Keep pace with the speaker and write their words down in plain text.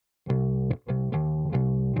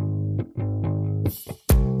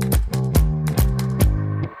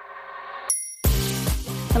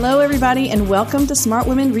Hello, everybody, and welcome to Smart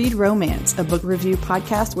Women Read Romance, a book review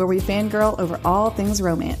podcast where we fangirl over all things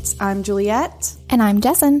romance. I'm Juliet. And I'm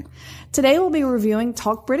Jessin. Today we'll be reviewing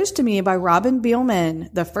Talk British to Me by Robin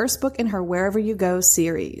Bielman, the first book in her Wherever You Go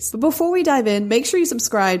series. But before we dive in, make sure you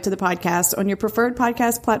subscribe to the podcast on your preferred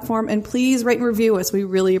podcast platform and please rate and review us. We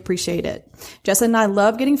really appreciate it. Jess and I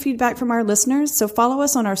love getting feedback from our listeners, so follow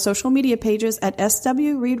us on our social media pages at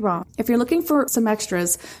SW Read Rom. If you're looking for some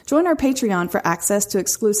extras, join our Patreon for access to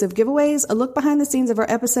exclusive giveaways, a look behind the scenes of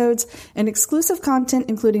our episodes, and exclusive content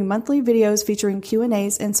including monthly videos featuring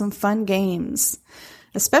Q&As and some fun games.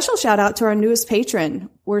 A special shout out to our newest patron.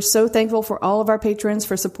 We're so thankful for all of our patrons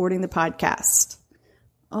for supporting the podcast.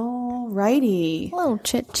 All righty. A little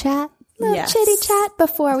chit chat. Chitty chat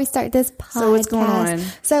before we start this podcast. So what's going on?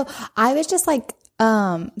 So I was just like,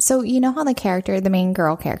 so you know how the main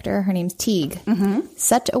girl character, her name's Teague. Mm-hmm.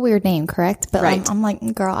 Such a weird name, correct? But right. I'm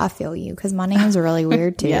like, girl, I feel you because my name is really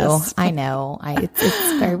weird too. Yes. I know.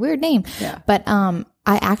 It's a very weird name. Yeah. But I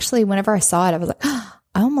actually, whenever I saw it, I was like,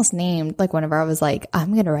 I almost named, like whenever I was like,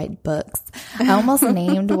 I'm going to write books. I almost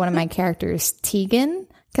named one of my characters Tegan.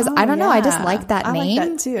 Because I don't know, I just like that name. I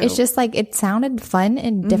like that too. It's just like, it sounded fun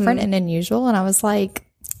and different and unusual. And I was like,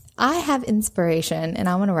 I have inspiration and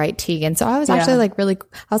I want to write Tegan. So I was actually like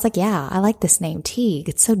I was like, yeah, I like this name, Teague.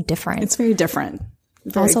 It's so different. It's very different.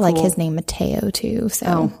 I also like his name, Mateo, too.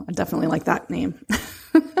 So I definitely like that name.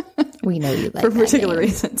 We know you like for that particular name.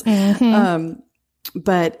 reasons. Mm-hmm.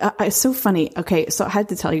 But it's so funny. Okay, so I had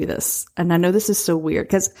to tell you this, and I know this is so weird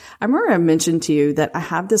because I remember I mentioned to you that I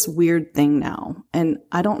have this weird thing now, and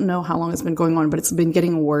I don't know how long it's been going on, but it's been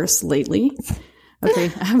getting worse lately.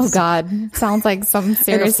 Okay. Oh God, sounds like something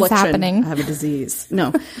serious is happening. I have a disease.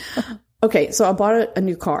 No. Okay, so I bought a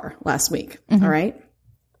new car last week. Mm-hmm. All right.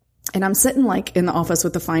 And I'm sitting like in the office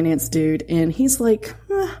with the finance dude, and he's like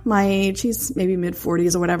my age. He's maybe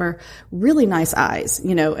mid-40s or whatever. Really nice eyes,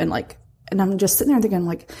 and I'm just sitting there thinking,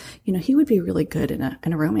 like, he would be really good in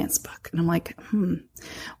a romance book. And I'm like,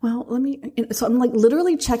 well, so I'm like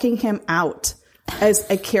literally checking him out as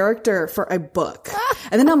a character for a book.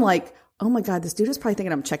 And then I'm like, oh my God, this dude is probably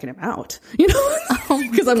thinking I'm checking him out,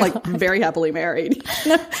 because I'm like very happily married.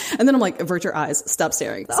 And then I'm like, avert your eyes, stop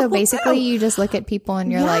staring. So basically you just look at people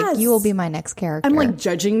and you're like, you will be my next character. I'm like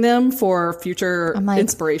judging them for future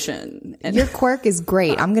inspiration. And your quirk is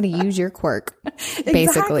great. I'm going to use your quirk, basically.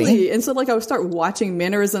 Exactly. And so like I would start watching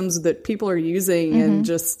mannerisms that people are using and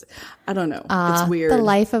just, I don't know. It's weird. The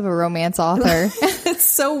life of a romance author. It's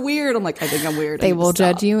so weird. I'm like, I think I'm weird. They will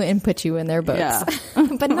judge you and put you in their books. Yeah.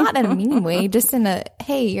 But not in a mean way, just in a,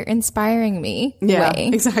 hey, you're inspiring me way.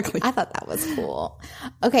 Exactly. I thought that was cool.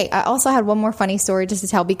 Okay. I also had one more funny story just to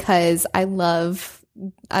tell because I love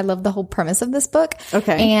the whole premise of this book.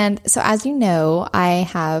 Okay. And so as you know, I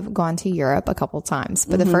have gone to Europe a couple times,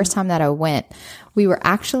 but the first time that I went, we were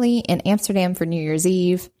actually in Amsterdam for New Year's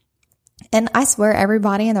Eve. And I swear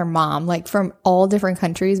everybody and their mom, like from all different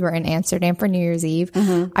countries, were in Amsterdam for New Year's Eve.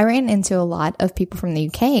 Mm-hmm. I ran into a lot of people from the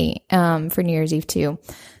UK for New Year's Eve too.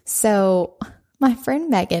 So my friend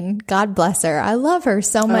Megan, God bless her. I love her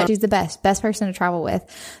so much. She's the best person to travel with.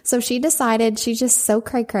 So she decided, she's just so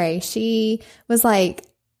cray-cray. She was like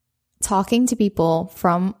talking to people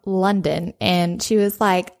from London and she was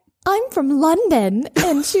like, I'm from London.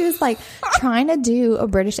 And she was like trying to do a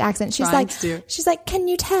British accent. She's like, can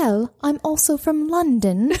you tell I'm also from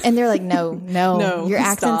London? And they're like, no, your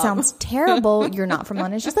accent sounds terrible. You're not from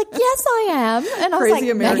London. She's like, yes, I am. And I was Crazy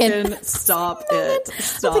like, American, Megan, stop it.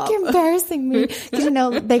 Stop. I was like, you're embarrassing me.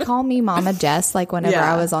 Because, they call me Mama Jess. Like whenever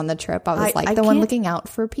I was on the trip, I was like the one looking out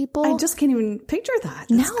for people. I just can't even picture that.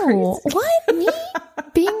 That's no. crazy. What? Me?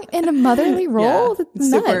 Being in a motherly role?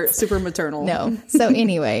 Yeah. Super maternal. No. So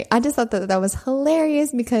anyway, I just thought that was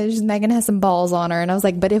hilarious because Megan has some balls on her. And I was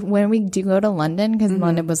like, but when we do go to London, because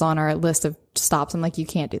London was on our list of stops, I'm like, you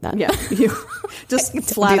can't do that. Yeah. You just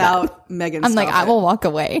flat out, Megan, I'm like, I will walk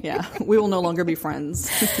away. Yeah. We will no longer be friends.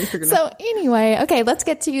 So anyway, okay, let's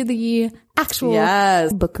get to the actual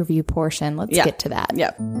book review portion. Let's get to that.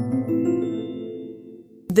 Yep.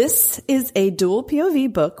 This is a dual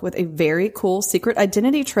POV book with a very cool secret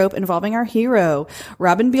identity trope involving our hero.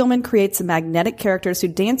 Robin Bielman creates magnetic characters who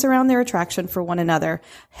dance around their attraction for one another,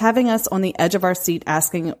 having us on the edge of our seat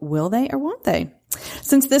asking, will they or won't they?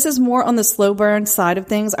 Since this is more on the slow burn side of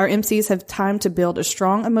things, our MCs have time to build a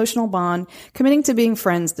strong emotional bond, committing to being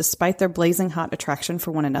friends despite their blazing hot attraction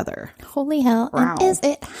for one another. Holy hell. Wow. And is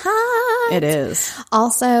it hot? It is.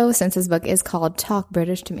 Also, since this book is called Talk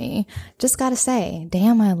British to Me, just gotta say,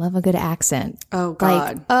 damn, I love a good accent. Oh,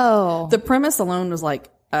 God. The premise alone was like,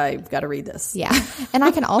 I've got to read this. Yeah. And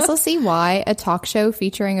I can also see why a talk show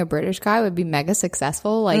featuring a British guy would be mega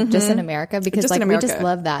successful, like just in America, because Just like in we America. just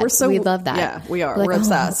love that. We're We love that. Yeah, we are. Like, We're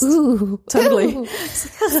obsessed. Ooh, Totally. ooh.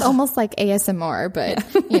 It's almost like ASMR,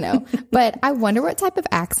 but you know. But I wonder what type of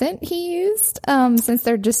accent he used, since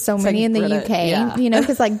there are just so many like in the British, UK, yeah. you know,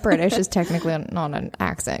 because like British is technically not an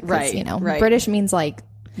accent, Right, you know, right. British means like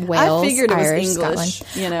Wales, I figured it was Irish, English, Scotland.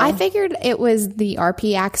 you know. I figured it was the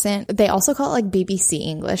RP accent. They also call it like BBC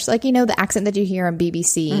English. Like, you know, the accent that you hear on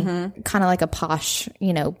BBC, kind of like a posh,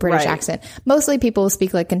 you know, British Right. accent. Mostly people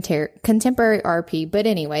speak like contemporary RP. But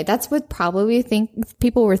anyway, that's what probably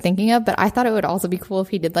people were thinking of. But I thought it would also be cool if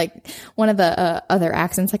he did like one of the other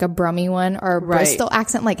accents, like a Brummy one or a Right. Bristol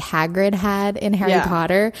accent like Hagrid had in Harry Yeah.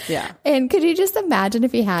 Potter. Yeah. And could you just imagine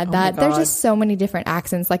if he had that? There's God. just so many different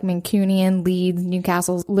accents like Mancunian, Leeds,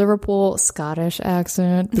 Newcastle, Liverpool, Scottish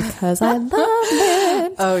accent because I love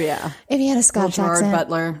it. Oh, yeah. If he had a Scottish Gerard accent.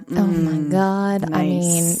 Butler. Oh my God. I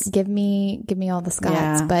mean, nice. give me all the Scots,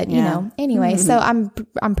 Yeah, but you yeah. know, anyway, so I'm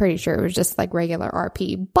pretty sure it was just like regular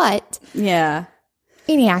RP, but Yeah.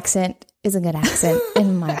 any accent is a good accent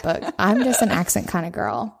in my book. I'm just an accent kind of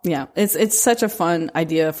girl. Yeah. It's such a fun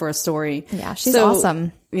idea for a story. Yeah. She's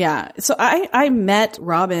awesome. Yeah. So I met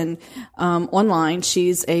Robin online.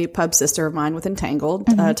 She's a pub sister of mine with Entangled.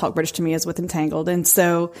 Talk British to Me is with Entangled. And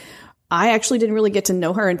so I actually didn't really get to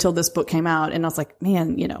know her until this book came out. And I was like,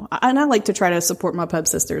 man, you know, and I like to try to support my pub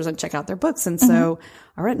sisters and check out their books. And so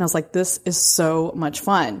I read it and I was like, this is so much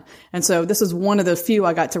fun. And so this is one of the few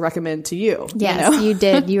I got to recommend to you. Yes, you know? you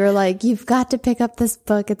did. You were like, you've got to pick up this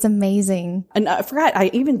book. It's amazing. And I forgot, I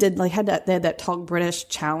even did they had that Talk British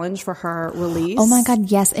challenge for her release. Oh my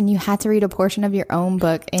God, yes. And you had to read a portion of your own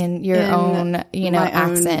book in your own, you know, my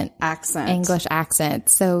own accent, English accent.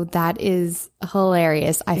 So that is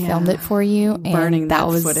hilarious. I filmed it for you. And Burning that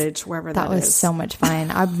was footage wherever that that was is. so much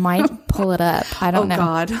fun. I might pull it up. I don't know. Oh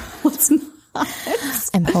God. Let's not.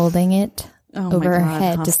 I'm holding it Oh over my her God,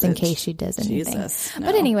 head just in hostage. case she does anything. Jesus, no.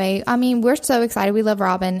 But anyway, I mean, we're so excited. We love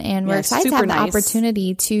Robin, and we're Yeah, excited to super have the nice.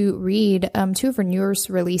 opportunity to read two of her newest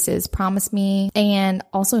releases, Promise Me and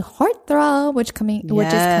also Heartthrob, which is coming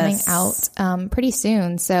Yes. out pretty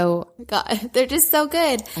soon. So God, they're just so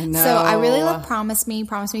good. I know. So I really love Promise Me.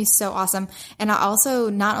 Promise Me is so awesome. And I also,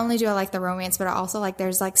 not only do I like the romance, but I also like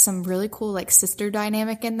there's like some really cool like sister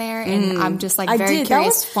dynamic in there, and I'm just like very That curious.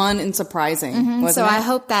 was fun and surprising. Wasn't So it? I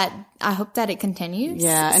hope that it continues.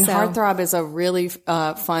 Yeah, and So- Heartthrob is a really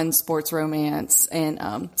fun sports romance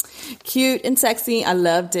and cute and sexy. I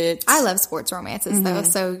loved it. I love sports romances though,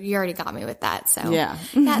 so you already got me with that. So Yeah.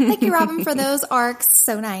 Thank you, Robin, for those arcs.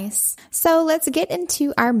 So nice. So let's get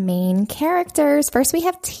into our main characters. First, we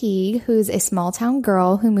have Teague, who's a small town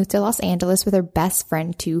girl who moved to Los Angeles with her best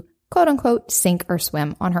friend to quote unquote sink or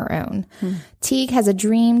swim on her own. Teague has a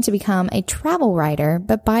dream to become a travel writer,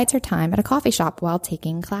 but bides her time at a coffee shop while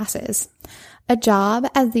taking classes. A job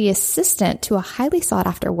as the assistant to a highly sought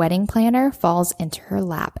after wedding planner falls into her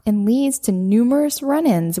lap and leads to numerous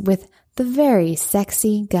run-ins with the very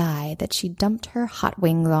sexy guy that she dumped her hot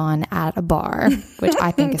wings on at a bar, which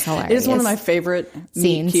I think is hilarious. It is one of my favorite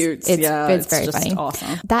Scenes. cutes. It's very just funny.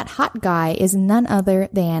 Awesome. That hot guy is none other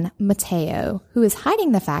than Mateo, who is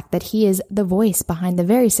hiding the fact that he is the voice behind the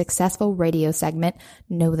very successful radio segment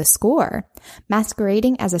Know the Score,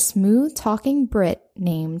 masquerading as a smooth-talking Brit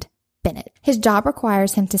named Bennett. His job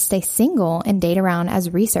requires him to stay single and date around as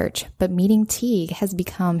research, but meeting Teague has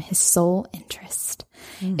become his sole interest.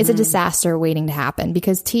 It's a disaster waiting to happen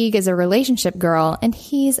because Teague is a relationship girl and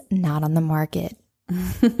he's not on the market.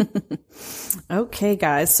 Okay,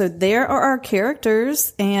 guys. So there are our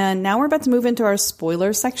characters. And now we're about to move into our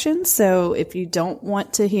spoiler section. So if you don't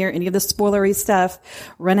want to hear any of the spoilery stuff,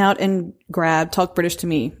 run out and grab Talk British to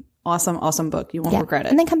Me. Awesome, awesome book. You won't regret it.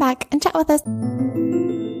 And then come back and chat with us.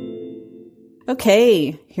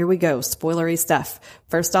 Okay, here we go. Spoilery stuff.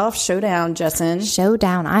 First off, Showdown, Jessen.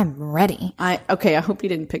 Showdown. I'm ready. I hope you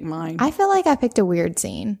didn't pick mine. I feel like I picked a weird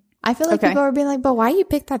scene. I feel like Okay. people are being like, but why you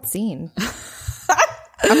pick that scene?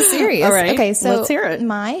 I'm serious. All right, Okay, so let's hear it.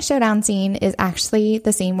 my showdown scene is actually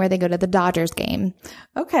the scene where they go to the Dodgers game.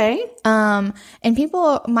 Okay. And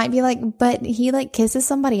people might be like, but he like kisses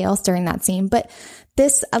somebody else during that scene. But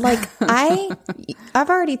this, like, I've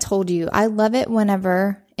already told you, I love it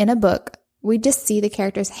whenever in a book we just see the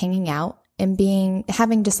characters hanging out and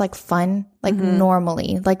having just like fun like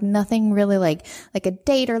normally, like nothing really like a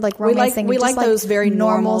date or like romance thing. We just like those very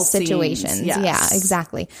normal situations. Scenes. Yes. Yeah,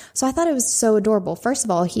 exactly. So I thought it was so adorable. First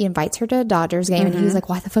of all, he invites her to a Dodgers game and he was like,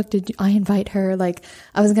 why the fuck did I invite her? Like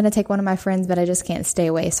I was going to take one of my friends, but I just can't stay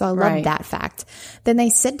away. So I love that fact. Then they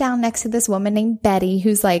sit down next to this woman named Betty,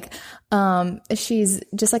 who's like, she's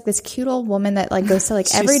just like this cute old woman that like goes to like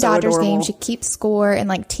every Dodgers game. She keeps score, and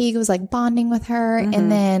like Teague was like bonding with her.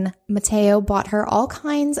 And then Mateo bought her all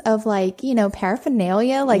kinds of like, you know,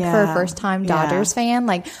 paraphernalia, like for a first time Dodgers fan,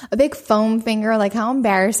 like a big foam finger, like how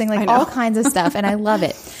embarrassing, like all kinds of stuff. And I love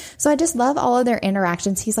it. So I just love all of their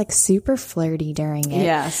interactions. He's like super flirty during it.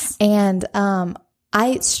 Yes. And,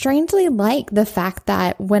 I strangely like the fact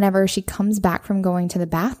that whenever she comes back from going to the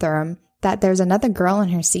bathroom, that there's another girl in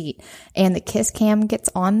her seat and the kiss cam gets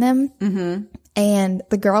on them. And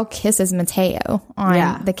the girl kisses Mateo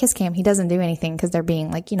on the kiss cam. He doesn't do anything because they're being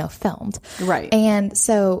like, you know, filmed. Right. And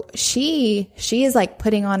so she is like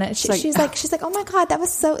putting on it. She's like, oh my God, that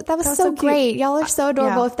was so great. Y'all are so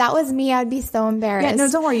adorable. If that was me, I'd be so embarrassed. Yeah, no,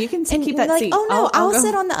 don't worry. You can keep that like, seat. Oh no, I'll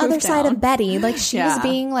sit on the other side down. of Betty. Like she was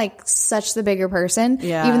being like such the bigger person,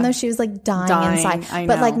 even though she was like dying inside.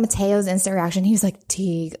 But like Mateo's instant reaction, he was like,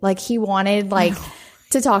 Teague, like he wanted like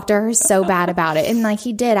to talk to her so bad about it. And like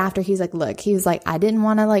he did after he's like, look, he was like, I didn't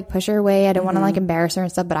want to like push her away. I didn't want to like embarrass her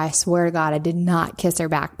and stuff, but I swear to God, I did not kiss her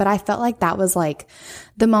back. But I felt like that was like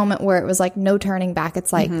the moment where it was like no turning back.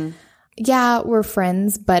 It's like, yeah, we're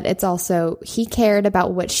friends, but it's also he cared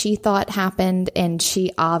about what she thought happened and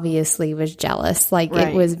she obviously was jealous. Like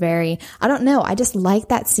it was very, I don't know. I just like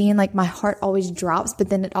that scene. Like my heart always drops, but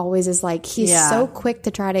then it always is like, he's so quick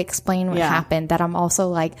to try to explain what happened that I'm also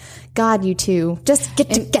like, God, you two just get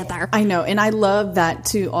together. I know. And I love that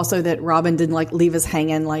too. Also that Robin didn't like leave us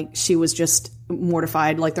hanging. Like she was just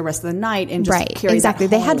mortified like the rest of the night and just carried that home.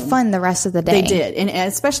 They had fun the rest of the day. They did. And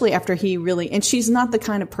especially after he really, and she's not the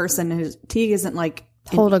kind of person who, Teague isn't like,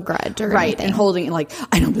 hold a grudge or anything. And holding it like,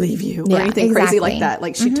 I don't believe you or anything crazy like that.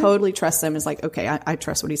 Like she totally trusts him. Is like, okay, I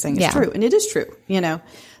trust what he's saying is true. And it is true, you know?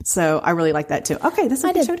 So I really like that too. Okay. This is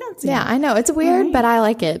a good showdown scene. Yeah, I know. It's weird, but I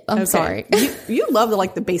like it. I'm sorry. You love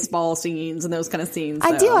the baseball scenes and those kind of scenes.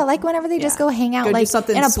 I do. I like whenever they just go hang out like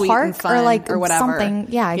in a park or like or whatever. Something.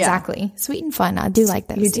 Yeah, exactly. Sweet and fun. I do like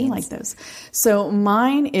those scenes. You do like those. So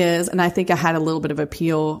mine is, and I think I had a little bit of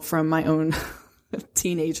appeal from my own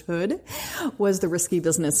teenagehood, was the risky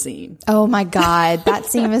business scene. Oh my God. That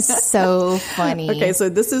scene was so funny. Okay. So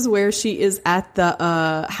this is where she is at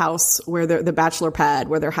the house where the bachelor pad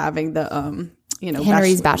where they're having the,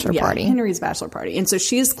 Henry's bachelor party. Henry's bachelor party. And so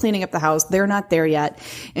she's cleaning up the house. They're not there yet.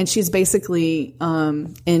 And she's basically,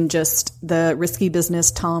 in just the risky business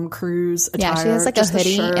Tom Cruise attire. Yeah, she has like a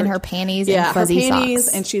hoodie and her panties and fuzzy socks.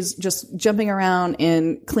 And she's just jumping around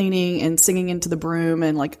and cleaning and singing into the broom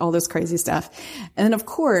and like all this crazy stuff. And then of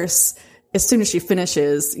course, as soon as she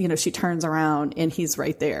finishes, she turns around and he's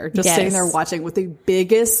right there, just sitting there watching with the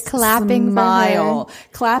biggest clapping smile.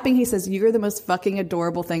 Clapping. He says, "You're the most fucking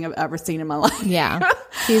adorable thing I've ever seen in my life." Yeah.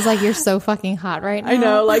 He's like, "You're so fucking hot right now." I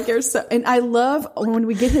know, like you're so, and I love when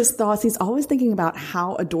we get his thoughts. He's always thinking about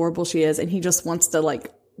how adorable she is and he just wants to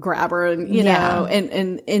like grab her and, you know,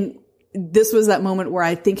 and this was that moment where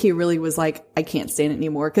I think he really was like, I can't stand it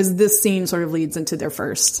anymore. Cause this scene sort of leads into their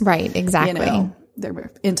first. Right. Exactly.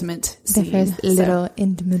 Their intimate scene. The first little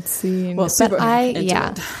intimate scene. Well, super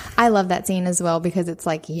intimate. I love that scene as well because it's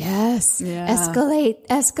like, escalate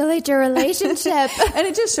your relationship. And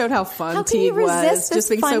it just showed how fun Teague was. Just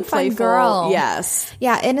being so playful. Girl. Yes.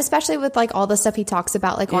 Yeah. And especially with like all the stuff he talks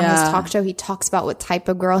about, like on his talk show, he talks about what type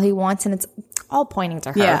of girl he wants and it's all pointing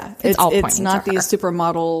to her. Yeah. It's all pointing to her. It's not these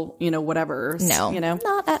supermodel, whatever. No.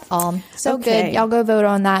 Not at all. So good. Y'all go vote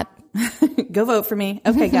on that. Go vote for me.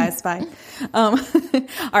 Okay, guys, bye. All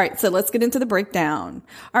right, so let's get into the breakdown.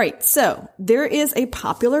 All right, so there is a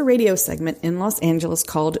popular radio segment in Los Angeles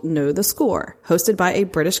called Know the Score, hosted by a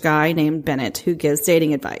British guy named Bennett who gives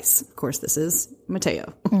dating advice. Of course, this is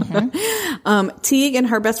Mateo. Teague and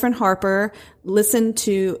her best friend Harper listen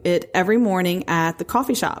to it every morning at the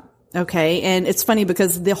coffee shop. Okay, and it's funny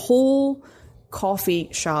because the whole coffee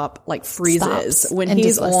shop like freezes when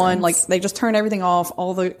he's on, like they just turn everything off,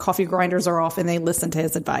 all the coffee grinders are off and they listen to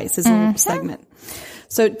his advice, his little segment.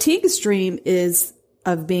 So Teague's dream is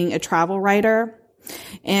of being a travel writer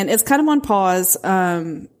and it's kind of on pause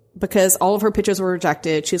because all of her pitches were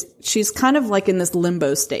rejected. She's kind of like in this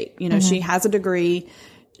limbo state. She has a degree.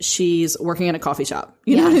 She's working in a coffee shop.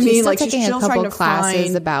 You know what I mean? Like she's still trying to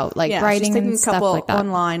classes about like writing and stuff like that.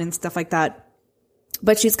 Online and stuff like that.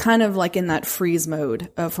 But she's kind of like in that freeze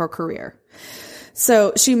mode of her career.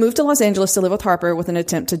 So she moved to Los Angeles to live with Harper with an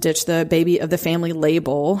attempt to ditch the baby of the family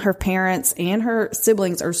label. Her parents and her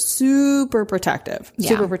siblings are super protective.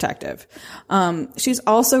 Super protective. She's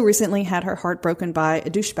also recently had her heart broken by a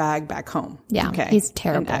douchebag back home. Yeah. Okay. He's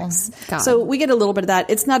terrible. So we get a little bit of that.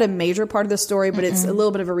 It's not a major part of the story, but it's a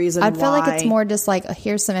little bit of a reason I feel like it's more just like,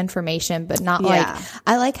 here's some information, but not like,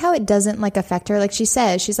 I like how it doesn't like affect her. Like she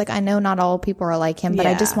says, she's like, I know not all people are like him, but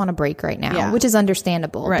I just want a break right now, which is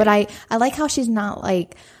understandable. Right. But I like how she's not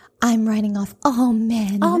like, I'm writing off all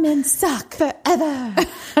men. All men suck forever.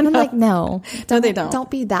 And I'm like, no, they don't. Don't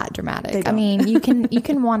be that dramatic. I mean, you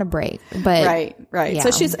can want a break, but right. Yeah.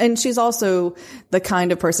 So she's also the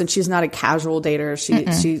kind of person. She's not a casual dater.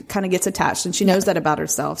 She kind of gets attached, and she knows that about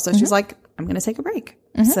herself. So she's like, I'm going to take a break.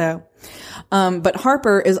 So, but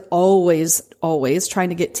Harper is always trying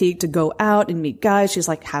to get Teague to go out and meet guys. She's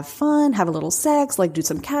like, have fun, have a little sex, like do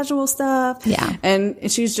some casual stuff. Yeah.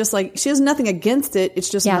 And she's just like, she has nothing against it. It's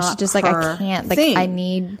just not she's just like, I can't, like, thing. I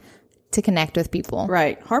need to connect with people.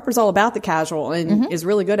 Right. Harper's all about the casual and is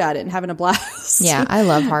really good at it and having a blast. Yeah. I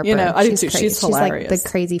love Harper. You know, I do too. She's hilarious. She's like the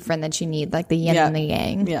crazy friend that you need, like the yin and the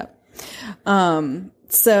yang. Yeah.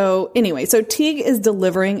 So anyway, so Teague is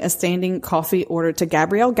delivering a standing coffee order to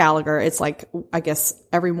Gabrielle Gallagher. It's like, I guess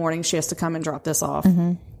every morning she has to come and drop this off.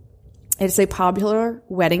 It's a popular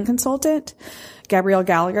wedding consultant, Gabrielle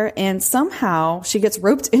Gallagher, and somehow she gets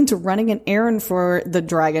roped into running an errand for the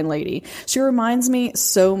dragon lady. She reminds me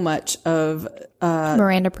so much of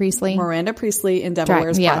Miranda Priestley in Devil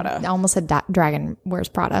Wears Prada. I almost said Dragon Wears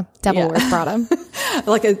Prada. Devil Wears Prada.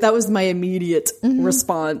 That was my immediate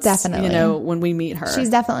response. Definitely. You know, when we meet her. She's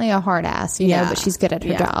definitely a hard ass, you know, but she's good at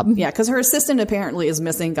her job. Yeah, because her assistant apparently is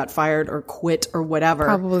missing, got fired or quit or whatever.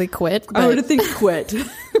 Probably quit. I would think quit.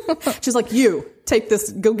 She's like, you take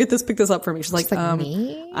this, go get this, pick this up for me. She's like,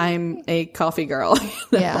 me? I'm a coffee girl. You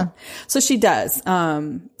know? Yeah. So she does.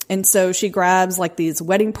 And so she grabs like these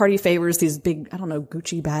wedding party favors, these big, I don't know,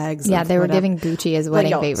 Gucci bags. Yeah, they were giving Gucci as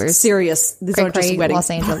wedding favors. Serious. These aren't just wedding Los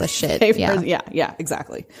Angeles shit. Favors. Yeah,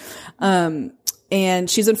 exactly. And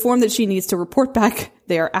she's informed that she needs to report back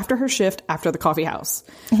there after her shift after the coffee house.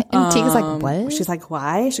 And Teague's like, what? She's like,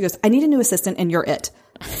 why? She goes, I need a new assistant and you're it.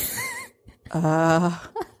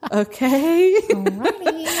 Okay.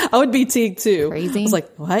 I would be Teague too. Crazy. I was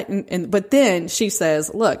like, what? But then she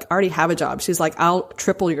says, look, I already have a job. She's like, I'll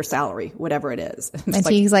triple your salary, whatever it is. And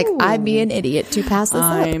Teague's like, I'd be an idiot to pass this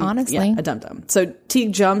up, honestly. Yeah, a dum-dum. So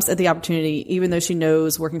Teague jumps at the opportunity, even though she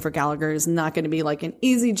knows working for Gallagher is not going to be like an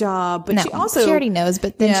easy job. But she already knows,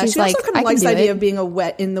 but then she's she like, also kind of likes the idea of being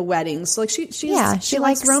in the weddings. So like she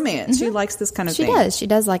likes romance. She likes this kind of thing. She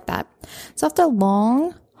does like that. So after a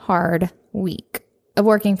long, hard week of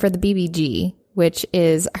working for the BBG, which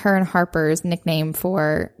is her and Harper's nickname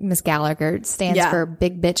for Miss Gallagher, stands for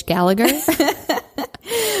Big Bitch Gallagher.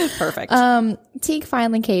 Perfect. Teague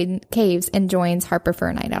finally caves and joins Harper for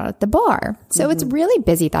a night out at the bar. So it's really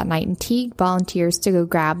busy that night, and Teague volunteers to go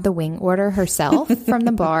grab the wing order herself from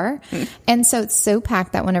the bar. And so it's so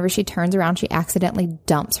packed that whenever she turns around, she accidentally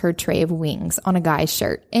dumps her tray of wings on a guy's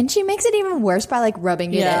shirt. And she makes it even worse by like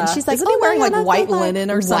rubbing it in. She's like, isn't he wearing like white linen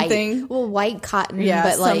or something? Well, white cotton,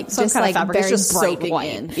 but like some just kind like of fabric. very It's just bright white.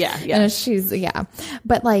 in. Yeah. And she's,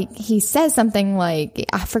 but like he says something like,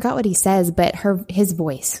 I forgot what he says, but his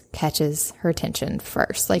voice catches her attention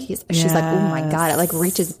first. Like she's like, oh my God, it like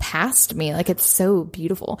reaches past me. Like it's so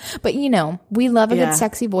beautiful. But you know, we love a good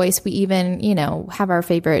sexy voice. We even, you know, have our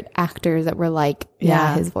favorite actors that we're like,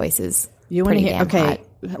 his voice is pretty damn hot.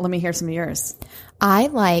 Let me hear some of yours. I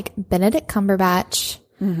like Benedict Cumberbatch.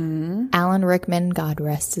 Alan Rickman, God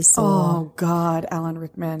rest his soul. Oh God, Alan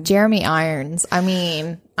Rickman. Jeremy Irons. I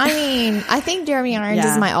mean, I think Jeremy Irons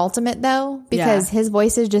is my ultimate though, because his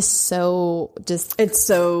voice is just so it's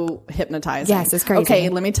so hypnotizing. Yes, it's crazy. Okay,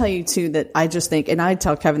 let me tell you too that I just think, and I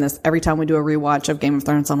tell Kevin this every time we do a rewatch of Game of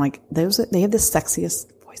Thrones, I'm like, they have the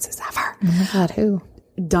sexiest voices ever. Oh my God, who?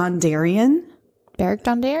 Dondarrion. Beric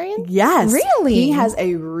Dondarrion? Yes. Really? He has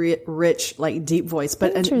a rich, like deep voice,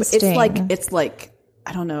 but it's like,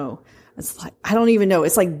 I don't know. It's like, I don't even know.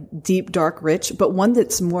 It's like deep, dark, rich, but one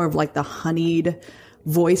that's more of like the honeyed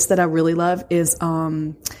voice that I really love is,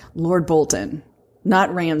 Lord Bolton,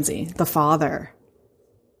 not Ramsay, the father.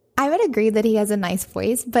 I would agree that he has a nice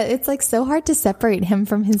voice, but it's like so hard to separate him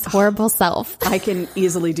from his horrible self. I can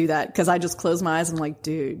easily do that because I just close my eyes and I'm like,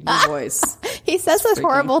 dude, your voice. He says those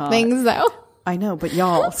horrible things though. I know, but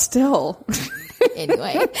y'all still.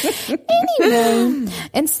 Anyway,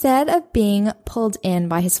 instead of being pulled in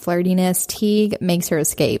by his flirtiness, Teague makes her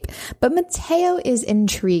escape. But Mateo is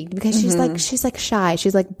intrigued because she's like shy.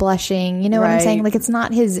 She's like blushing. You know what I'm saying? Like, it's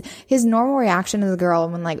not his normal reaction as a girl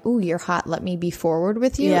when like, ooh, you're hot. Let me be forward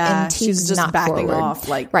with you. Yeah, and Teague's she's just not backing forward. off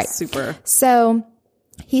like super. So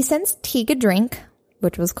he sends Teague a drink,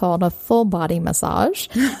 which was called a full body massage.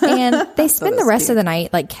 And they spend the rest of the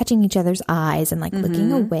night like catching each other's eyes and like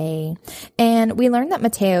looking away. And we learned that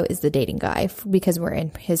Mateo is the dating guy because we're in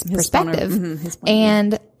his perspective.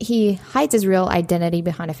 And he hides his real identity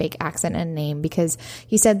behind a fake accent and name because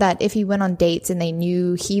he said that if he went on dates and they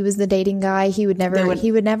knew he was the dating guy, he would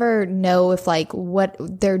never know if like what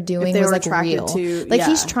they're doing was like real.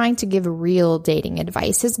 He's trying to give real dating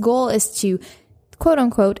advice. His goal is to quote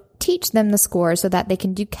unquote teach them the score so that they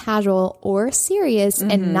can do casual or serious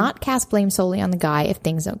and not cast blame solely on the guy if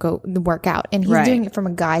things don't work out. And he's doing it from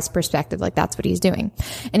a guy's perspective. Like, that's what he's doing.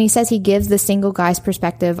 And he says he gives the single guy's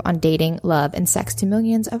perspective on dating, love, and sex to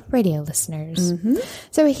millions of radio listeners.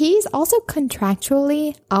 So he's also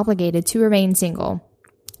contractually obligated to remain single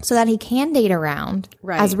so that he can date around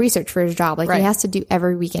as research for his job. Like, he has to do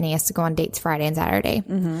every weekend. He has to go on dates Friday and Saturday.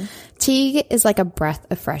 Teague is like a breath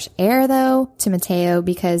of fresh air, though, to Mateo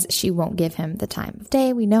because she won't give him the time of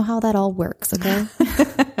day. We know how that all works, okay?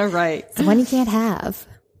 Right. So one you can't have.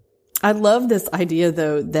 I love this idea,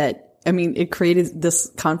 though, that, I mean, it created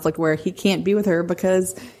this conflict where he can't be with her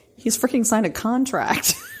because he's freaking signed a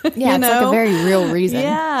contract. Yeah, it's like a very real reason.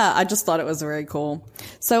 Yeah, I just thought it was very cool.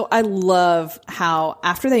 So I love how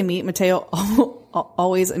after they meet, Mateo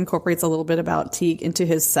always incorporates a little bit about Teague into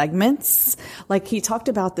his segments. Like, he talked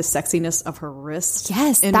about the sexiness of her wrist.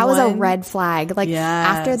 Yes, that was a red flag. Like,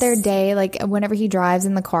 after their day, like, whenever he drives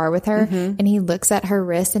in the car with her and he looks at her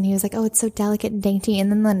wrist and he was like, oh, it's so delicate and dainty.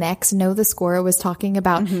 And then the next, Know the Score was talking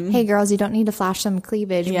about, hey, girls, you don't need to flash some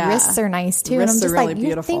cleavage. Yeah. Wrists are nice, too. Wrists and I'm just really like,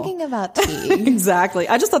 beautiful. You're thinking about Teague. Exactly.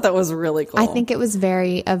 I just thought that was really cool. I think it was a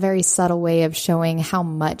very subtle way of showing how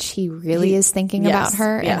much he really is thinking about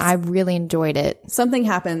her. And I really enjoyed it. Something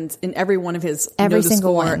happens in every one of his every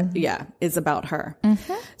single one. Yeah, is about her.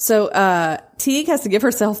 So Teague has to give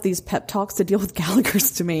herself these pep talks to deal with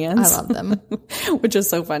Gallagher's demands. I love them. Which is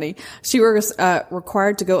so funny. She was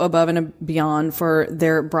required to go above and beyond for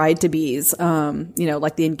their bride-to-be's,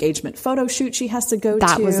 like the engagement photo shoot she has to go to.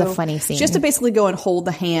 That was a funny scene. She has to basically go and hold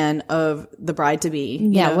the hand of the bride-to-be.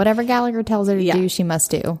 Yeah, whatever Gallagher tells her to do, she must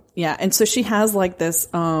do. Yeah, and so she has like this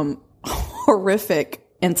horrific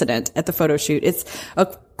incident at the photo shoot. It's,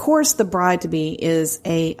 of course, the bride-to-be is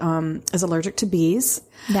allergic to bees.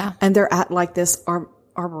 Yeah. And they're at like this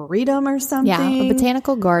arboretum or something. Yeah, a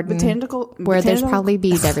botanical garden. Where there's probably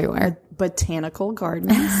bees everywhere. Botanical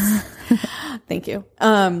gardens. Thank you.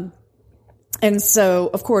 And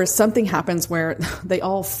so, of course, something happens where they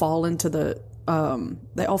all fall into the fountain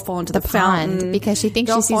pond because she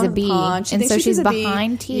thinks she sees a bee, and so she's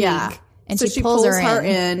behind Teague. Yeah. And so she pulls her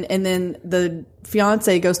in, and then the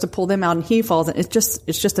fiance goes to pull them out, and he falls in. It's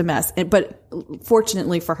just a mess. But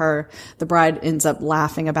fortunately for her, the bride ends up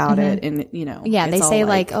laughing about it, and they say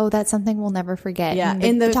like, "Oh, that's something we'll never forget." Yeah,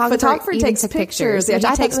 and the photographer takes pictures. Yeah,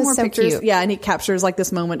 he takes more pictures. Cute. Yeah, and he captures like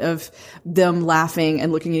this moment of them laughing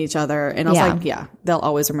and looking at each other. And I was like, "Yeah, they'll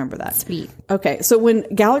always remember that." Sweet. Okay, so when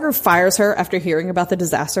Gallagher fires her after hearing about the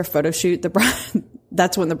disaster photo shoot, the bride.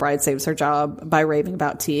 That's when the bride saves her job by raving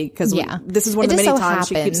about Teague. Because this is one of the many times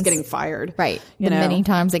she keeps getting fired. Right. Many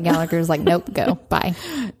times that Gallagher's like, nope, go. Bye.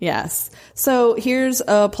 Yes. So here's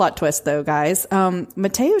a plot twist, though, guys.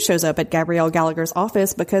 Mateo shows up at Gabrielle Gallagher's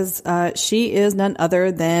office because she is none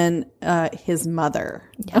other than his mother.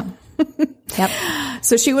 Yeah. Yep.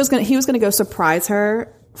 So he was going to go surprise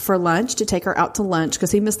her for lunch, to take her out to lunch,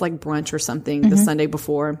 because he missed like brunch or something the Sunday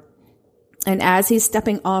before. And as he's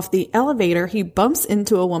stepping off the elevator, he bumps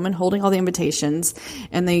into a woman holding all the invitations,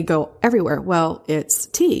 and they go everywhere. Well, it's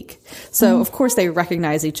Teague. So, of course, they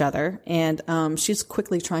recognize each other, and she's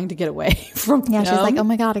quickly trying to get away from him. She's like, oh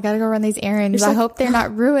my God, I got to go run these errands. I hope they're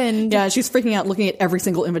not ruined. Yeah, she's freaking out, looking at every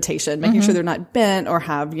single invitation, making sure they're not bent or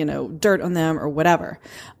have, dirt on them or whatever.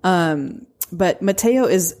 But Mateo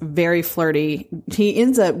is very flirty. He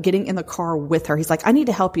ends up getting in the car with her. He's like, I need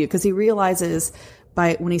to help you, because he realizes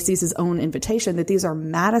when he sees his own invitation that these are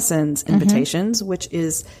Madison's invitations, which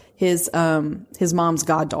is his mom's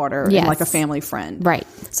goddaughter and like a family friend. Right.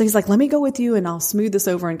 So he's like, let me go with you and I'll smooth this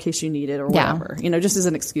over in case you need it or whatever. Just as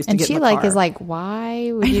an excuse to get in the car. And she is like,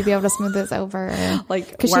 why would you be able to smooth this over?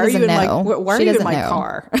 Like, why are you in my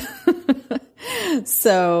car?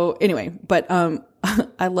 So anyway, but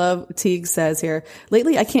I love Teague says here,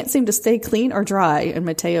 lately I can't seem to stay clean or dry. And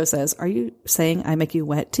Mateo says, are you saying I make you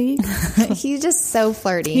wet, Teague? He's just so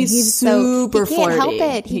flirty. He's super flirty. He can't flirty.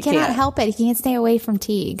 help it. He cannot help it. He can't stay away from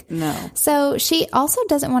Teague. No. So she also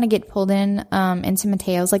doesn't want to get pulled in into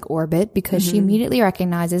Mateo's like orbit because she immediately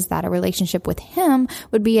recognizes that a relationship with him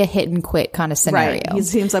would be a hit and quit kind of scenario. Right. He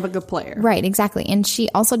seems like a good player. Right, exactly. And she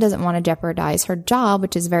also doesn't want to jeopardize her job,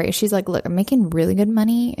 which is she's like, look, I'm making really good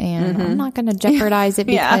money and I'm not going to jeopardize it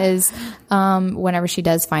because whenever she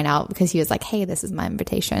does find out, because he was like, hey, this is my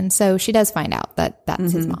invitation. So she does find out that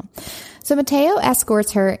that's his mom. So Mateo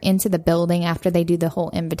escorts her into the building after they do the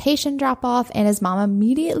whole invitation drop off, and his mom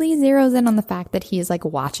immediately zeroes in on the fact that he is like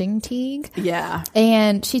watching Teague. Yeah.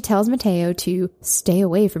 And she tells Mateo to stay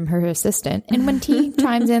away from her assistant. And when Teague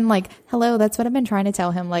chimes in like, hello, that's what I've been trying to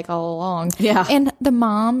tell him like all along. Yeah. And the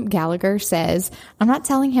mom, Gallagher, says, I'm not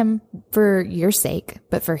telling him for your sake,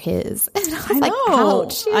 but for his. And I was like,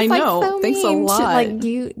 ouch. She was I know. Like, so Thanks mean. a lot.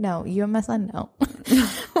 You and my son, no.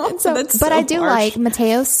 So, That's but so I do harsh. like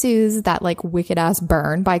Mateo soothes that like wicked ass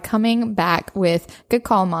burn by coming back with, good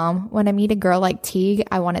call, mom. When I meet a girl like Teague,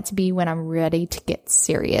 I want it to be when I'm ready to get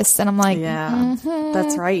serious. And I'm like, yeah,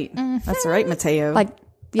 that's right. That's right, Mateo. like,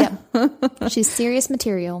 yeah, she's serious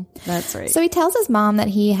material. That's right. So he tells his mom that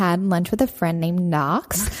he had lunch with a friend named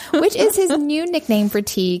Knox, which is his new nickname for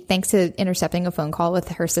Teague, thanks to intercepting a phone call with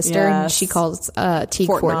her sister. And she calls Teague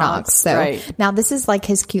Fort Knox. So now this is like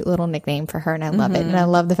his cute little nickname for her, and I love it. And I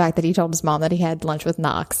love the fact that he told his mom that he had lunch with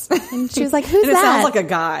Knox. And she was like, who's and that? It sounds like a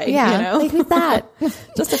guy. Yeah, you know? like, who's that?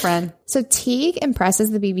 Just a friend. So Teague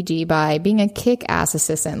impresses the BBG by being a kick-ass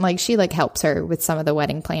assistant. Like, she like helps her with some of the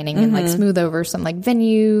wedding planning and like smooth over some like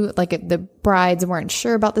venue. Like, the brides weren't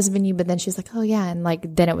sure about this venue, but then she's like, oh yeah, and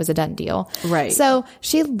like then it was a done deal. Right. So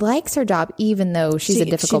she likes her job even though she's a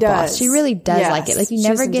difficult boss. She really does like it. Like, you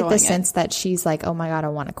never get the sense that she's like, oh my God, I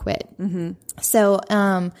want to quit. So,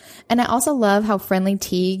 and I also love how friendly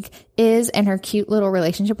Teague is and her cute little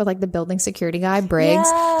relationship with like the building security guy, Briggs.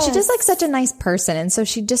 She's just like such a nice person. And so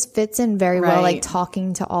she just fits in very well, like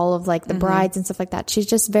talking to all of like the brides and stuff like that. She's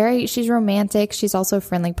just she's romantic. She's also a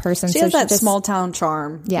friendly person. She has that small town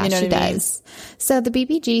charm. Yeah, you know she does. So the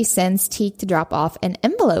BBG sends Teague to drop off an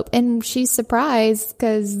envelope, and she's surprised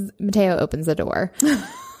because Mateo opens the door.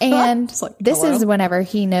 And like, this is whenever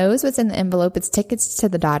he knows what's in the envelope. It's tickets to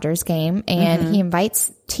the Dodgers game, and he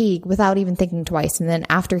invites Teague without even thinking twice. And then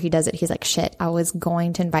after he does it, he's like, shit, I was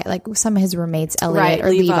going to invite like some of his roommates, Elliot or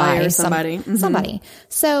Levi or somebody. Somebody.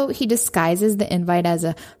 So he disguises the invite as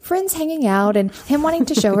a friends hanging out and him wanting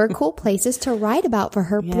to show her cool places to write about for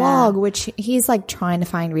her blog, which he's like trying to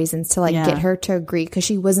find reasons to like get her to agree because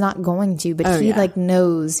she was not going to, but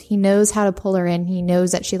he knows how to pull her in. He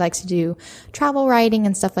knows that she likes to do travel writing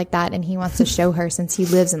and stuff like that, and he wants to show her since he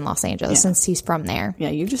lives in Los Angeles, since he's from there.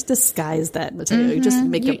 Yeah, you just disguise that, Mateo. You just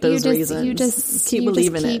make up those reasons. You just keep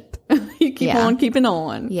believing it. You keep on keeping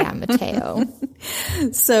on. Yeah, Mateo.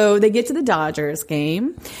 So they get to the Dodgers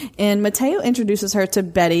game, and Mateo introduces her to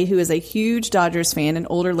Betty, who is a huge Dodgers fan, an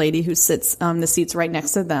older lady who sits the seats right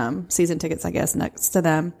next to them, season tickets, I guess, next to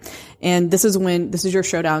them. And this is your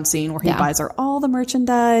showdown scene where he buys her all the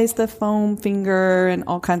merchandise, the foam finger, and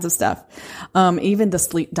all kinds of stuff. Even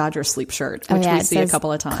the Dodgers sleep shirt, which we see a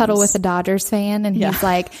couple of times. Cuddle with a Dodgers fan, and he's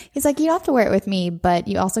like, you don't have to wear it with me, but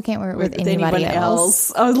you also can't wear it with anybody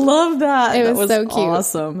else. I love that. It was so cute.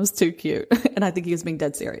 Awesome. It was too cute. And I think he was being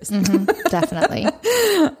dead serious. Definitely.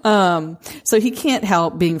 So he can't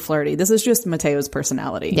help being flirty. This is just Mateo's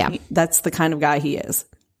personality. Yeah. That's the kind of guy he is.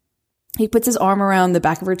 He puts his arm around the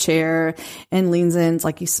back of her chair and leans in. It's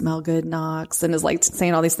like, you smell good, Knox, and is like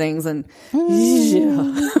saying all these things. And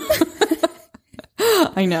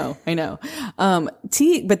I know.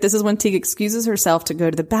 Teague, but this is when Teague excuses herself to go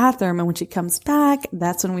to the bathroom, and when she comes back,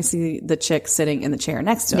 that's when we see the chick sitting in the chair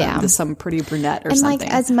next to him. Some pretty brunette or something. And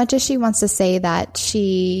like, as much as she wants to say that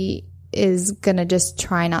she is gonna just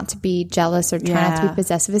try not to be jealous or try not to be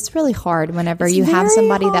possessive, it's really hard whenever you have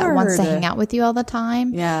somebody that wants to hang out with you all the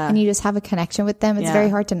time and you just have a connection with them. It's very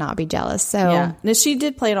hard to not be jealous. So now, she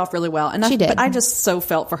did play it off really well, and she did. But I just so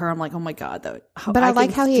felt for her. I'm like, oh my God, though. But I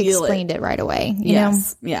like how he explained it right away. You know?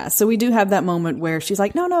 Yeah. So we do have that moment where she's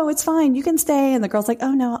like, no, it's fine, you can stay, and the girl's like,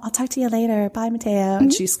 oh no, I'll talk to you later, bye, Mateo,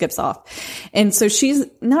 and she skips off. And so she's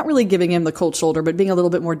not really giving him the cold shoulder, but being a little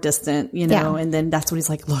bit more distant, you know. And then that's when he's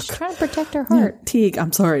like, look, she's trying to protect her heart. Teague,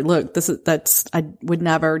 I'm sorry. Look, I would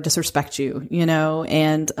never disrespect you, you know?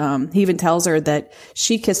 And, he even tells her that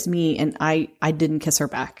she kissed me and I didn't kiss her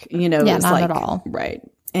back, you know? Yeah, not at all. Right.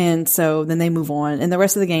 And so then they move on, and the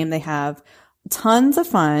rest of the game, they have tons of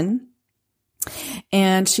fun.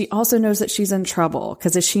 And she also knows that she's in trouble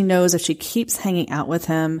because she knows if she keeps hanging out with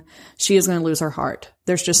him, she is going to lose her heart.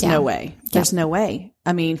 There's just no way. There's no way.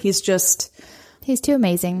 I mean, he's too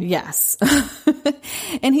amazing. Yes.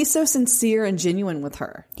 And he's so sincere and genuine with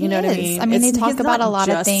her. You know what I mean? I mean, they talk about a lot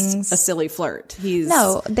of things. A silly flirt.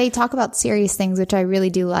 No, they talk about serious things, which I really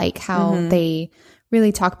do like how they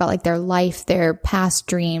really talk about like their life, their past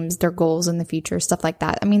dreams, their goals in the future, stuff like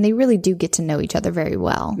that. I mean, they really do get to know each other very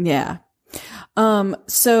well. Yeah.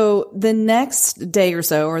 So the next day or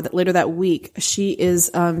so, or later that week, she is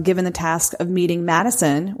given the task of meeting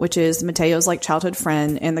Madison, which is Mateo's like childhood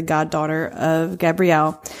friend and the goddaughter of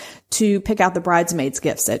Gabrielle, to pick out the bridesmaids'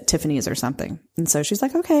 gifts at Tiffany's or something. And so she's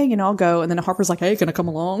like, okay, I'll go. And then Harper's like, hey, gonna come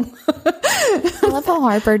along? I love how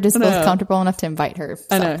Harper just feels comfortable enough to invite her.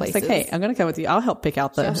 I know. It's like, hey, I'm going to come with you. I'll help pick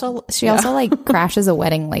out the... She also like crashes a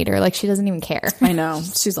wedding later. Like she doesn't even care. I know.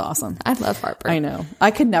 She's awesome. I love Harper. I know.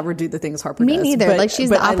 I could never do the things Harper does. Me neither. Like she's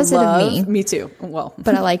the opposite of me. Me too. Well.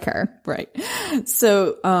 But I like her. Right.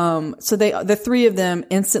 So, the three of them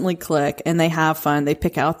instantly click and they have fun. They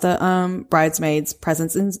pick out the bridesmaids'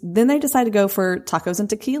 presents and then they decide to go for tacos and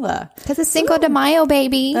tequila. Because it's Cinco de Mayo,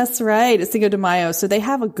 baby. That's right. It's Cinco de Mayo. So they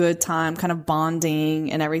have a good time kind of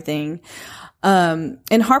bonding and everything.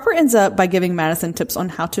 And Harper ends up by giving Madison tips on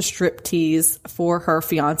how to strip tease for her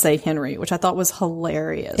fiance, Henry, which I thought was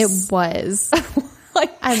hilarious. It was.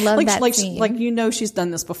 I love that scene. She's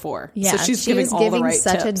done this before. Yeah, so she's giving all the right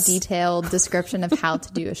such tips. A detailed description of how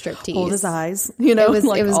to do a striptease. Hold his eyes. It was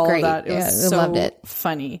all great. Of that. It was so loved it.